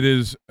it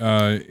is. You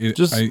are.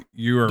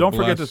 Don't blessed.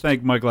 forget to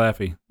thank Mike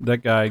Laffey.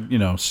 That guy,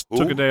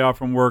 took a day off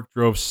from work,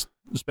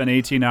 spent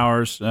 18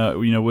 hours,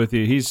 with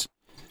you. He's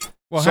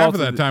half of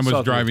that time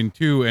was driving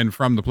to and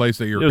from the place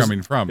that you're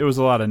coming from. It was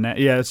a lot of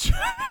it's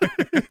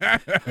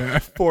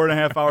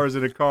 4.5 hours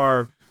in a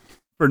car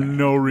for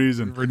no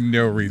reason.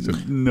 No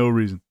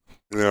reason.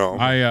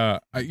 No.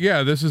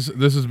 This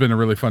has been a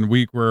really fun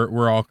week.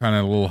 We're all kind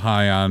of a little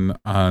high on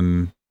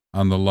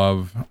the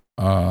love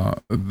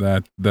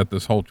that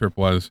this whole trip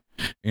was,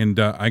 and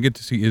I get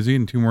to see Izzy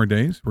in 2 more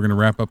days. We're gonna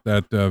wrap up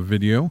that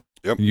video.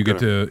 Yep. You get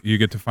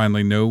to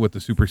finally know what the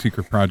super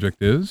secret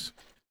project is,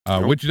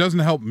 which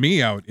doesn't help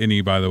me out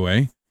any, by the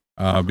way,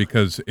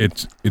 because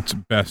it's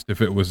best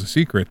if it was a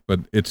secret, but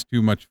it's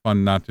too much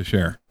fun not to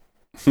share.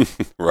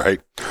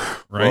 Right.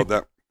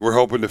 Well, we're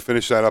hoping to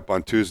finish that up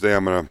on Tuesday.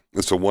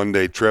 It's a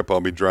 1-day trip.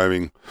 I'll be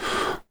driving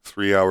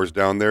 3 hours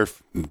down there,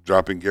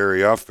 dropping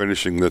Gary off,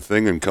 finishing the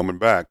thing, and coming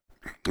back.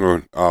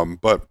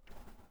 But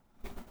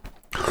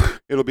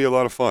it'll be a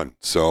lot of fun.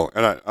 So,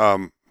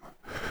 and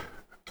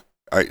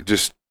I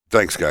just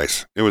thanks,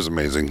 guys. It was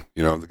amazing.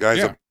 The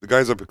guys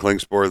up at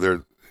Klingspor,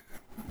 they're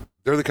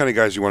the kind of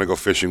guys you want to go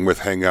fishing with,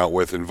 hang out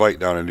with, invite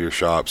down into your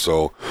shop.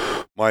 So,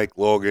 Mike,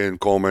 Logan,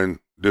 Coleman,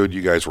 dude,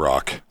 you guys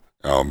rock.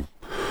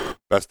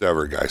 Best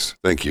ever, guys.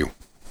 Thank you.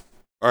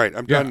 All right,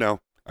 I'm done now.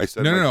 I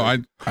said No.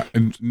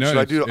 No. Should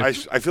I do? I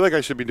feel like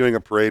I should be doing a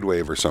parade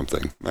wave or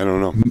something. I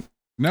don't know.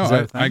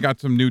 No, I got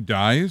some new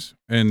dyes,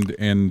 and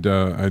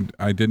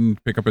I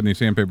didn't pick up any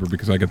sandpaper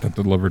because I got that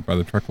delivered by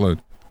the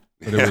truckload.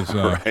 But it was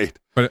right.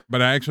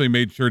 But I actually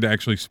made sure to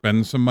actually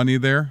spend some money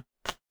there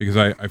because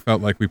I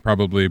felt like we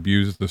probably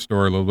abused the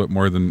store a little bit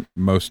more than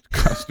most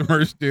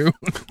customers do.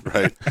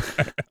 Right.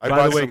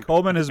 By the way,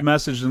 Coleman has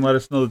messaged and let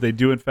us know that they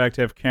do in fact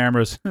have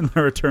cameras, and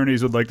their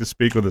attorneys would like to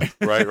speak with us.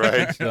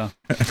 Right. So,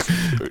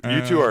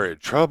 you two are in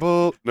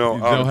trouble. No,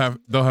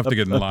 they'll have to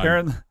get in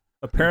line.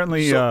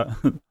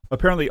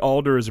 Apparently,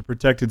 alder is a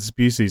protected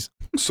species.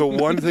 So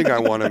one thing I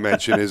want to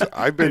mention is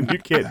you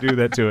can't do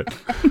that to it.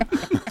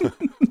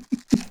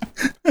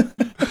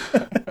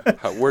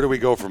 Where do we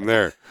go from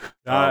there?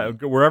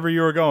 Wherever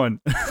you were going.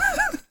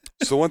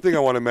 So one thing I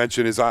want to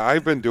mention is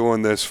I've been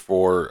doing this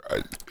for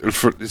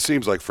it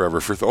seems like forever,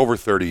 for over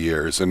 30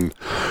 years. And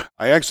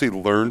I actually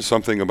learned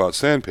something about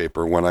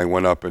sandpaper when I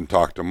went up and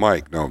talked to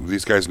Mike. Now,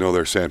 these guys know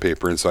their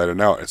sandpaper inside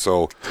and out.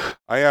 So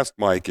I asked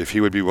Mike if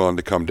he would be willing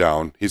to come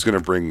down. He's going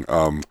to bring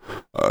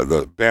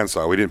the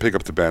bandsaw. We didn't pick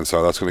up the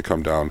bandsaw. That's going to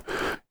come down.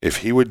 If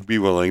he would be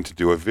willing to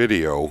do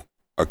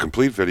a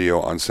complete video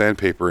on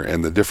sandpaper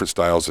and the different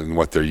styles and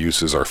what their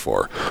uses are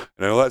for.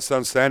 And I know that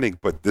sounds standing,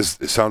 but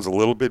it sounds a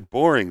little bit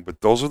boring, but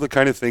those are the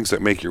kind of things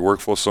that make your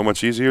workflow so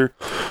much easier.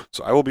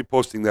 So I will be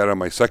posting that on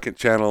my second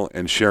channel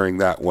and sharing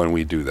that when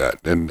we do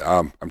that. And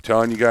I'm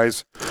telling you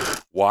guys,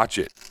 watch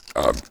it.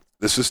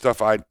 This is stuff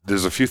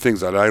there's a few things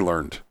that I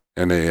learned,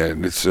 and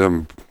it's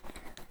going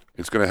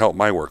to help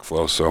my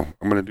workflow. So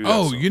I'm going to do that.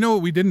 Oh, you know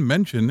what we didn't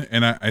mention,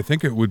 and I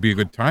think it would be a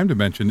good time to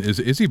mention, is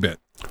IzzyBit.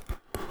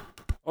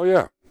 Oh,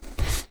 yeah.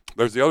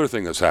 There's the other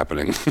thing that's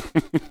happening.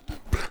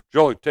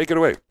 Jolie, take it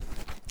away.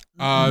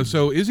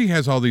 So Izzy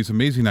has all these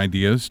amazing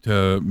ideas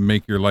to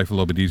make your life a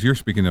little bit easier,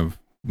 speaking of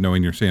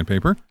knowing your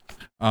sandpaper.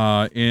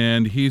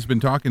 And he's been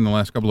talking the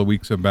last couple of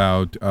weeks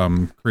about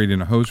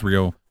creating a hose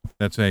reel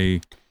that's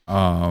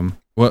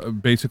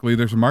basically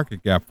there's a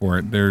market gap for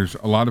it. There's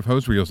a lot of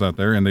hose reels out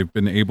there, and they've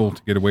been able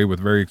to get away with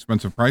very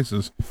expensive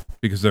prices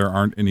because there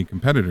aren't any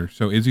competitors.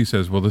 So Izzy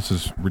says, well, this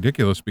is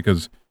ridiculous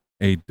because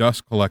a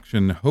dust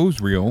collection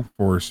hose reel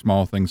for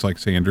small things like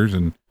sanders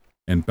and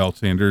belt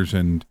sanders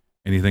and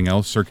anything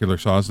else, circular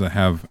saws that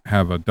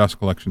have a dust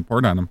collection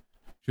port on them,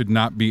 should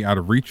not be out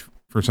of reach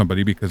for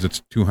somebody because it's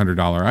a $200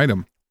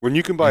 item. When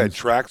you can buy a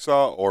track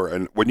saw or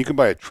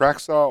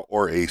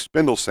a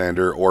spindle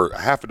sander or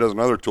half a dozen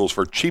other tools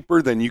for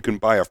cheaper than you can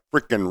buy a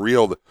freaking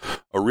reel to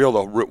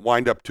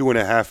wind up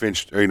 2.5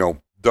 inch,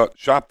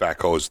 shop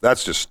vac hose,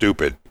 that's just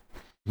stupid.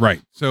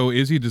 Right. So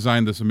Izzy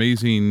designed this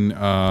amazing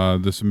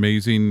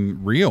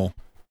reel,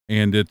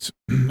 and it's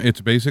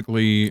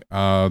basically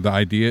the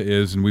idea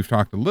is, and we've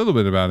talked a little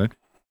bit about it,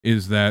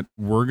 is that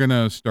we're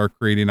gonna start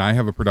creating. I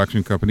have a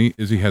production company.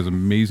 Izzy has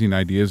amazing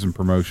ideas and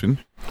promotion,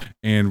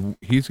 and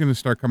he's gonna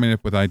start coming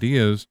up with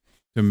ideas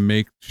to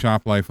make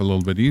shop life a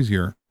little bit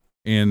easier.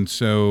 And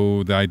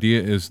so the idea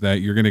is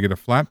that you're gonna get a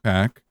flat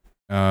pack,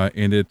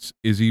 and it's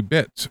Izzy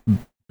Bits.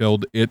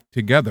 Build it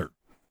together.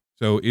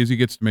 So Izzy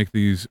gets to make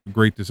these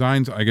great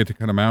designs. I get to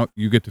cut them out.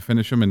 You get to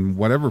finish them in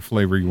whatever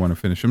flavor you want to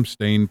finish them.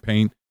 Stain,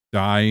 paint,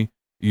 dye.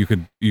 You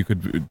could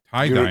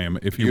tie dye them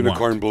if you want.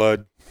 Unicorn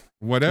blood.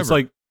 Whatever.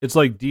 It's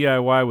like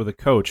DIY with a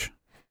coach.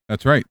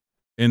 That's right.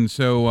 And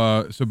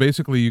so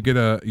basically you get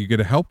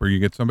a helper. You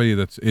get somebody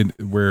that's in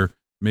where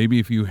maybe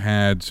if you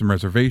had some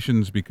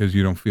reservations because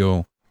you don't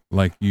feel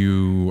like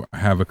you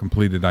have a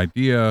completed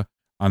idea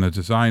on a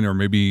design, or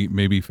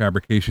maybe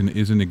fabrication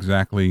isn't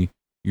exactly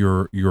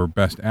your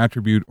best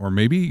attribute, or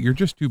maybe you're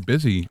just too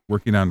busy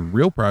working on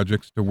real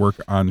projects to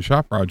work on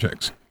shop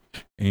projects.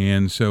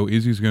 And so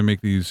Izzy's going to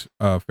make these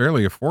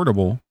fairly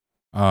affordable,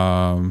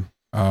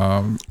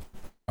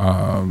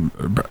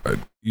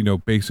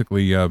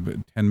 basically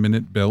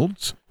 10-minute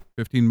builds,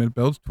 15-minute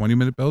builds,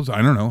 20-minute builds.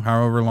 I don't know,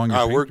 however long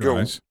we're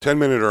going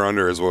 10-minute or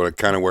under is what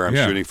kind of where I'm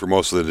shooting for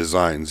most of the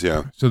designs.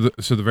 Yeah. So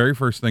the very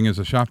first thing is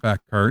a shop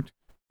vac cart,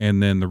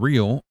 and then the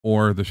reel,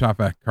 or the shop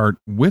vac cart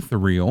with the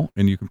reel,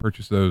 and you can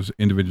purchase those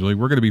individually.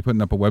 We're going to be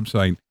putting up a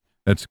website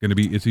that's going to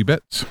be Izzy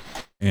Bits,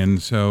 and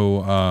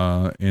so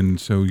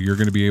you're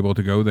going to be able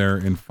to go there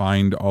and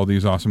find all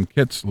these awesome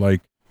kits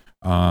like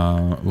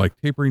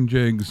tapering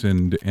jigs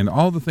and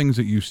all the things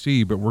that you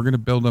see. But we're going to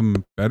build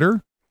them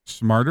better,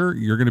 smarter.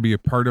 You're going to be a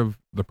part of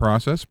the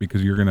process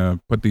because you're going to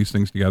put these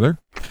things together,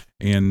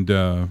 and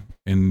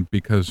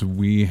because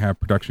we have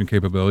production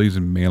capabilities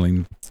and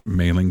mailing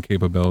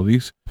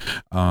capabilities,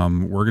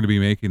 we're going to be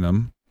making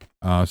them,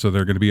 so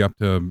they're going to be up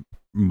to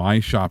my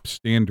shop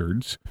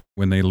standards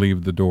when they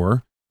leave the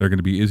door. They're going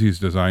to be Izzy's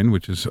design,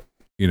 which is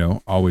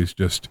always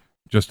just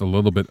a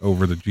little bit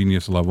over the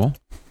genius level,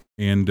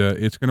 and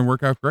it's going to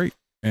work out great.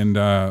 And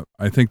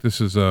I think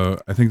this is going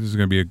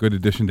to be a good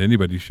addition to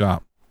anybody's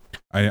shop.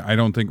 I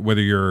don't think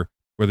whether you're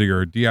a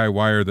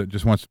DIYer that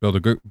just wants to build a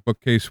good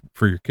bookcase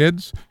for your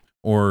kids,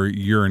 or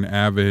you're an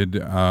avid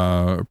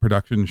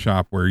production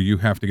shop where you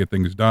have to get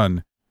things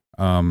done,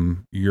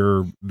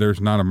 there's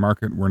not a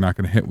market we're not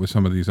going to hit with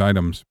some of these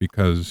items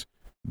because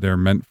they're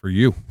meant for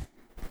you.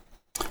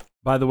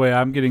 By the way,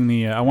 I'm getting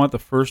the. I want the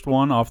first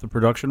one off the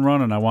production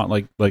run, and I want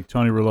like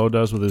Tony Rouleau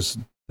does with his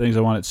things.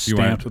 I want it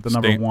stamped with the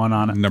number 1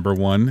 on it. Number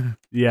 1.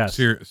 Yes.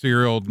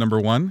 Serial number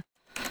 1.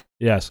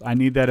 Yes, I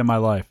need that in my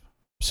life.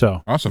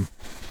 So awesome.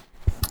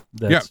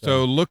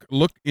 So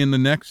look in the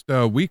next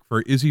week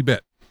for Izzy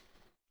Bit.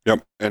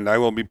 Yep, and I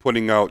will be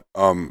putting out,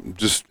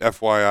 just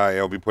FYI,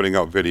 I'll be putting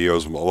out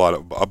videos,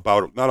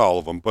 about, not all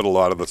of them, but a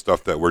lot of the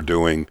stuff that we're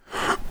doing.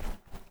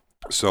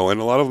 So,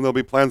 and a lot of them, there'll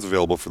be plans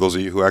available for those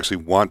of you who actually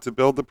want to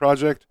build the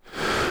project.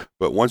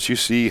 But once you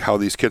see how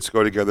these kits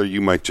go together,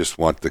 you might just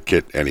want the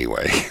kit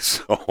anyway.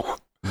 So,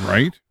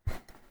 right?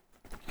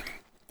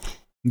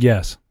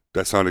 Yes.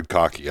 That sounded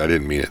cocky. I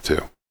didn't mean it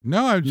to.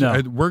 No,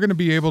 we're going to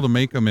be able to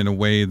make them in a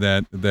way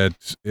that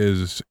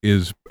is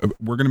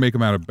we're going to make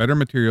them out of better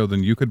material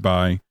than you could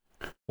buy,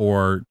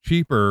 or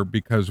cheaper,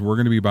 because we're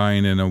going to be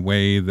buying in a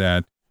way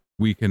that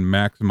we can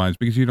maximize,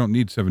 because you don't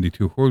need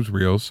 72 hose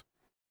reels,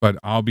 but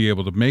I'll be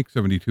able to make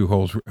 72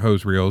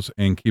 hose reels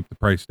and keep the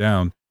price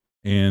down.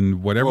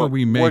 And whatever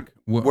we make,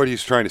 what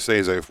he's trying to say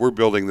is that if we're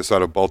building this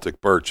out of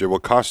Baltic birch, it will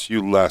cost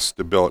you less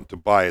to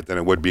buy it than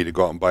it would be to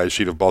go out and buy a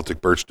sheet of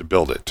Baltic birch to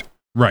build it.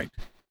 Right.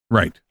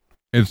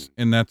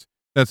 And that's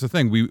the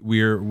thing.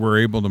 We're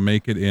able to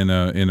make it in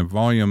a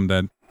volume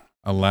that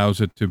allows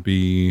it to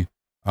be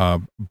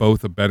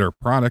both a better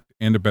product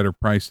and a better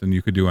price than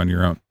you could do on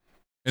your own.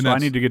 And so I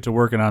need to get to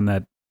working on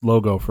that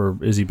logo for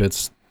Izzy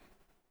Bits.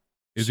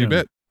 Izzy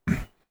Bit.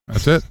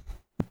 That's it.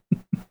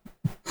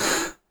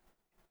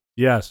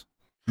 Yes.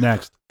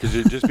 Next. Could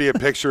it just be a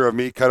picture of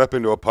me cut up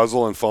into a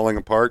puzzle and falling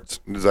apart?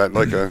 Is that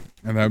like a?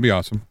 And that'd be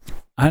awesome.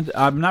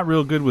 I'm not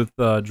real good with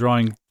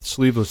drawing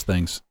sleeveless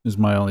things. Is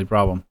my only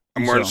problem.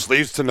 I'm wearing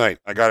sleeves tonight.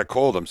 I got a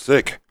cold. I'm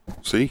sick.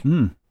 See?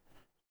 Do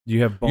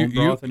you have bone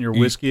broth in your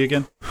whiskey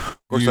again? Of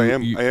course I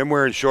am. I am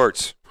wearing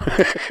shorts.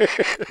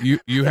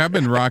 you have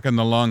been rocking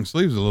the long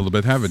sleeves a little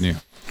bit, haven't you?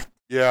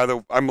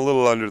 Yeah, I'm a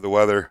little under the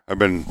weather. I've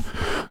been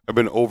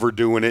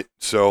overdoing it.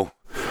 So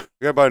I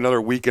got about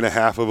another week and a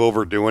half of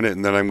overdoing it,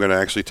 and then I'm going to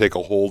actually take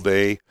a whole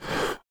day.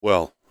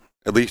 Well,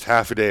 at least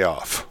half a day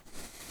off.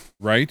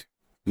 Right.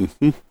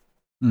 Mm-hmm.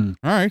 All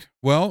right.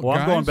 Well,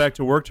 I'm going back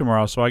to work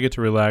tomorrow, so I get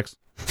to relax.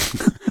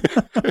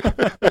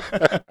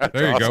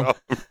 There you go.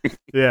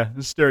 Yeah,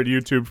 just stare at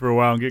YouTube for a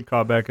while and get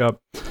caught back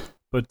up.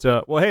 But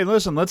well, hey,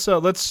 listen, let's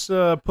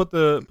put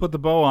the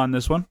bow on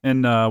this one,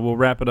 and we'll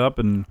wrap it up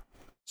and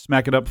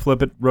smack it up,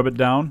 flip it, rub it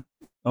down.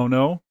 Oh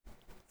no,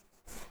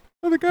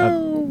 let it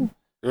go.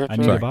 I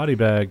need a body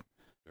bag.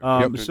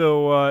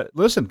 So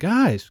listen,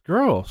 guys,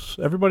 girls,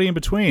 everybody in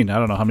between. I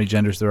don't know how many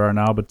genders there are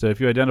now, but if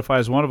you identify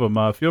as one of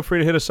them, feel free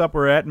to hit us up.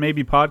 We're at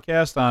Maybe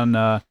Podcast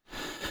on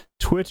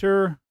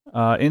Twitter,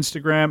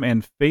 Instagram,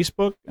 and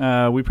Facebook.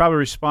 We probably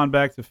respond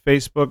back to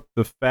Facebook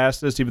the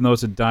fastest, even though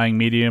it's a dying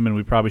medium, and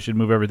we probably should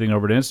move everything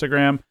over to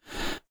Instagram,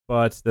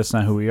 but that's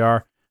not who we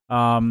are.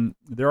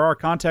 There are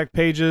contact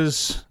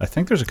pages. I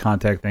think there's a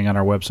contact thing on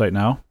our website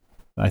now.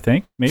 I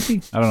think,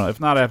 maybe. I don't know.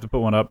 If not, I have to put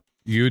one up.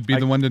 You'd be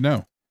the one to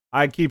know.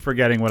 I keep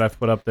forgetting what I've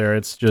put up there.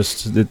 It's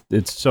just,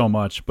 it's so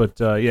much. But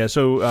yeah,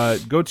 so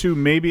go to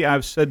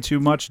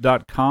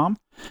maybeI'vesaidtoomuch.com.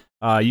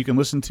 You can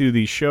listen to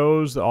the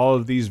shows. All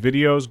of these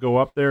videos go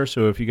up there.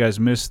 So if you guys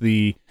miss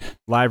the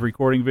live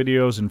recording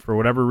videos and for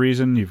whatever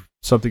reason you've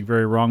something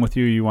very wrong with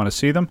you, you want to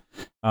see them,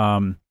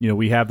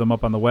 we have them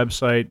up on the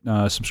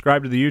website.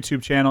 Subscribe to the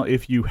YouTube channel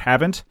if you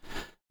haven't.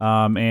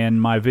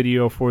 And my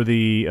video for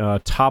the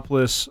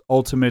topless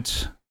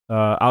ultimate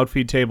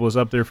outfeed table is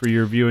up there for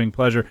your viewing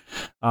pleasure.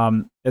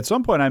 At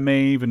some point, I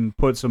may even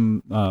put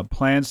some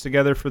plans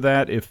together for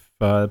that if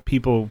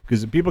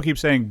because people keep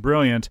saying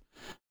brilliant.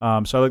 So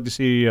I'd like to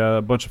see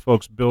a bunch of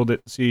folks build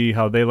it, see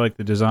how they like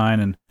the design,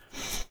 and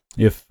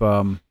if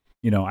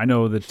I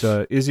know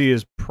that Izzy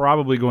is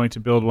probably going to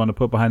build one to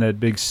put behind that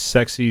big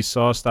sexy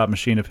saw stop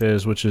machine of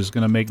his, which is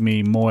going to make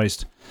me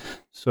moist.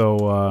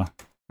 So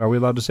are we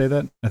allowed to say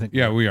that? I think.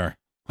 Yeah, we are.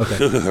 Okay.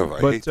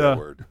 I hate that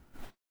word.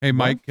 Hey,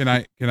 Mike, can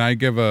I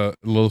give a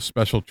little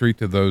special treat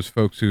to those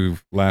folks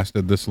who've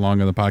lasted this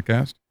long on the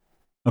podcast?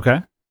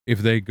 Okay. If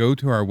they go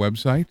to our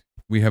website,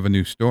 we have a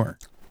new store.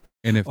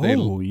 And if they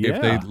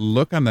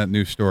look on that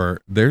new store,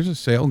 there's a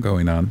sale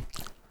going on.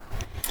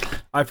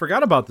 I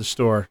forgot about the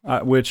store,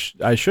 which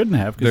I shouldn't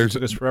have because it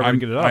took us forever to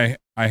get it up.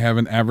 I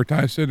haven't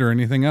advertised it or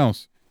anything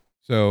else.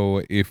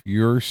 So if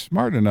you're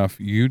smart enough,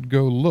 you'd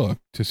go look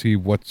to see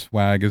what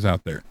swag is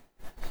out there.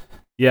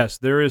 Yes,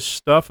 there is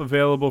stuff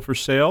available for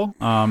sale.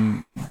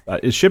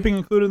 Is shipping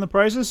included in the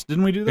prices?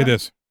 Didn't we do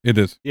that? It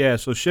is. Yeah,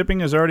 so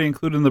shipping is already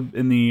included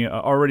in the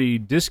already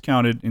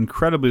discounted,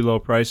 incredibly low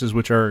prices,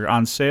 which are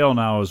on sale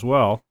now as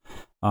well.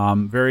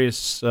 Various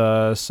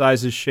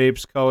sizes,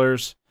 shapes,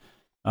 colors.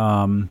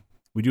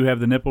 We do have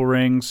the nipple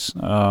rings.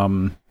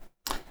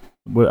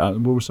 What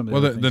were some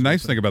of the the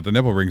nice thing about the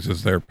nipple rings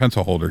is they're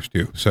pencil holders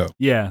too. So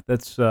yeah,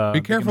 that's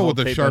be careful with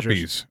the Sharpies.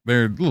 Measures.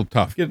 They're a little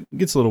tough. It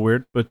gets a little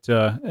weird, but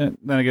then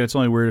again, it's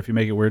only weird if you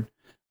make it weird.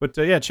 But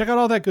yeah, check out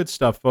all that good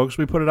stuff, folks.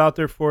 We put it out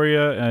there for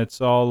you, and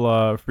it's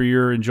all for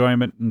your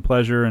enjoyment and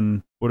pleasure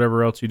and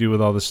whatever else you do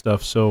with all this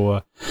stuff.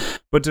 So,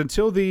 but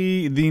until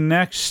the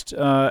next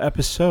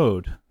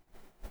episode.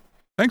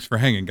 Thanks for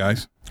hanging,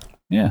 guys.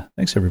 Yeah,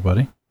 thanks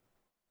everybody.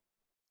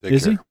 Take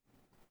Is care. he?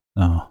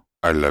 No.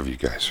 I love you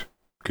guys.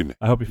 Good night.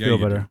 I hope you feel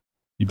better. do.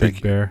 You Thank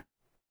big you. bear.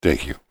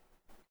 Thank you.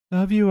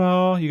 Love you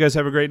all. You guys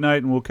have a great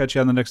night, and we'll catch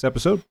you on the next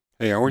episode.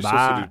 Hey, aren't we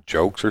supposed to do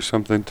jokes or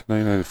something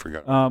tonight? I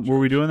forgot. Were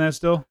we doing that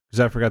still? Because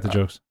I forgot the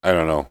jokes. I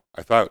don't know.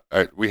 I thought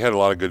we had a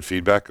lot of good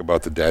feedback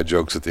about the dad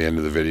jokes at the end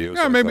of the video.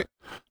 Yeah, so maybe.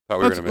 Thought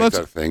we were going to make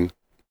that a thing.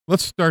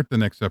 Let's start the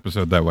next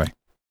episode that way.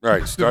 All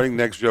right, starting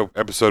next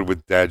episode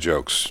with dad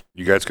jokes.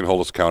 You guys can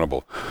hold us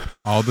accountable.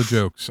 All the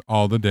jokes,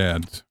 all the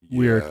dads.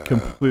 We are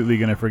completely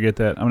going to forget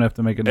that. I'm going to have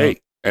to make a note.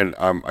 Hey, and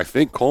I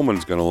think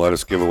Coleman's going to let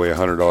us give away a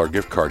 $100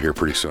 gift card here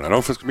pretty soon. I don't know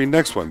if it's going to be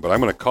next one, but I'm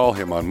going to call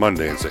him on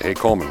Monday and say, hey,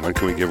 Coleman, when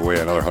can we give away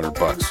another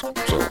 $100?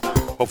 So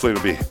hopefully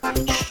it'll be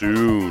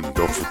soon.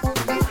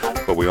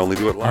 But we only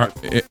do it live.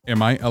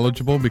 Am I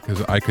eligible?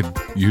 Because I could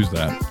use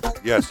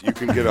that. Yes, you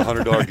can get a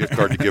 $100 gift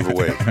card to give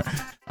away.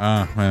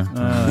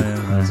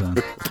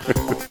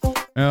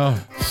 Well,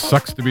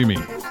 sucks to be me.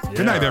 Yeah.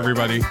 Good night,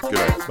 everybody. Good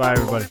night. Bye,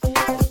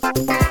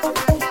 everybody.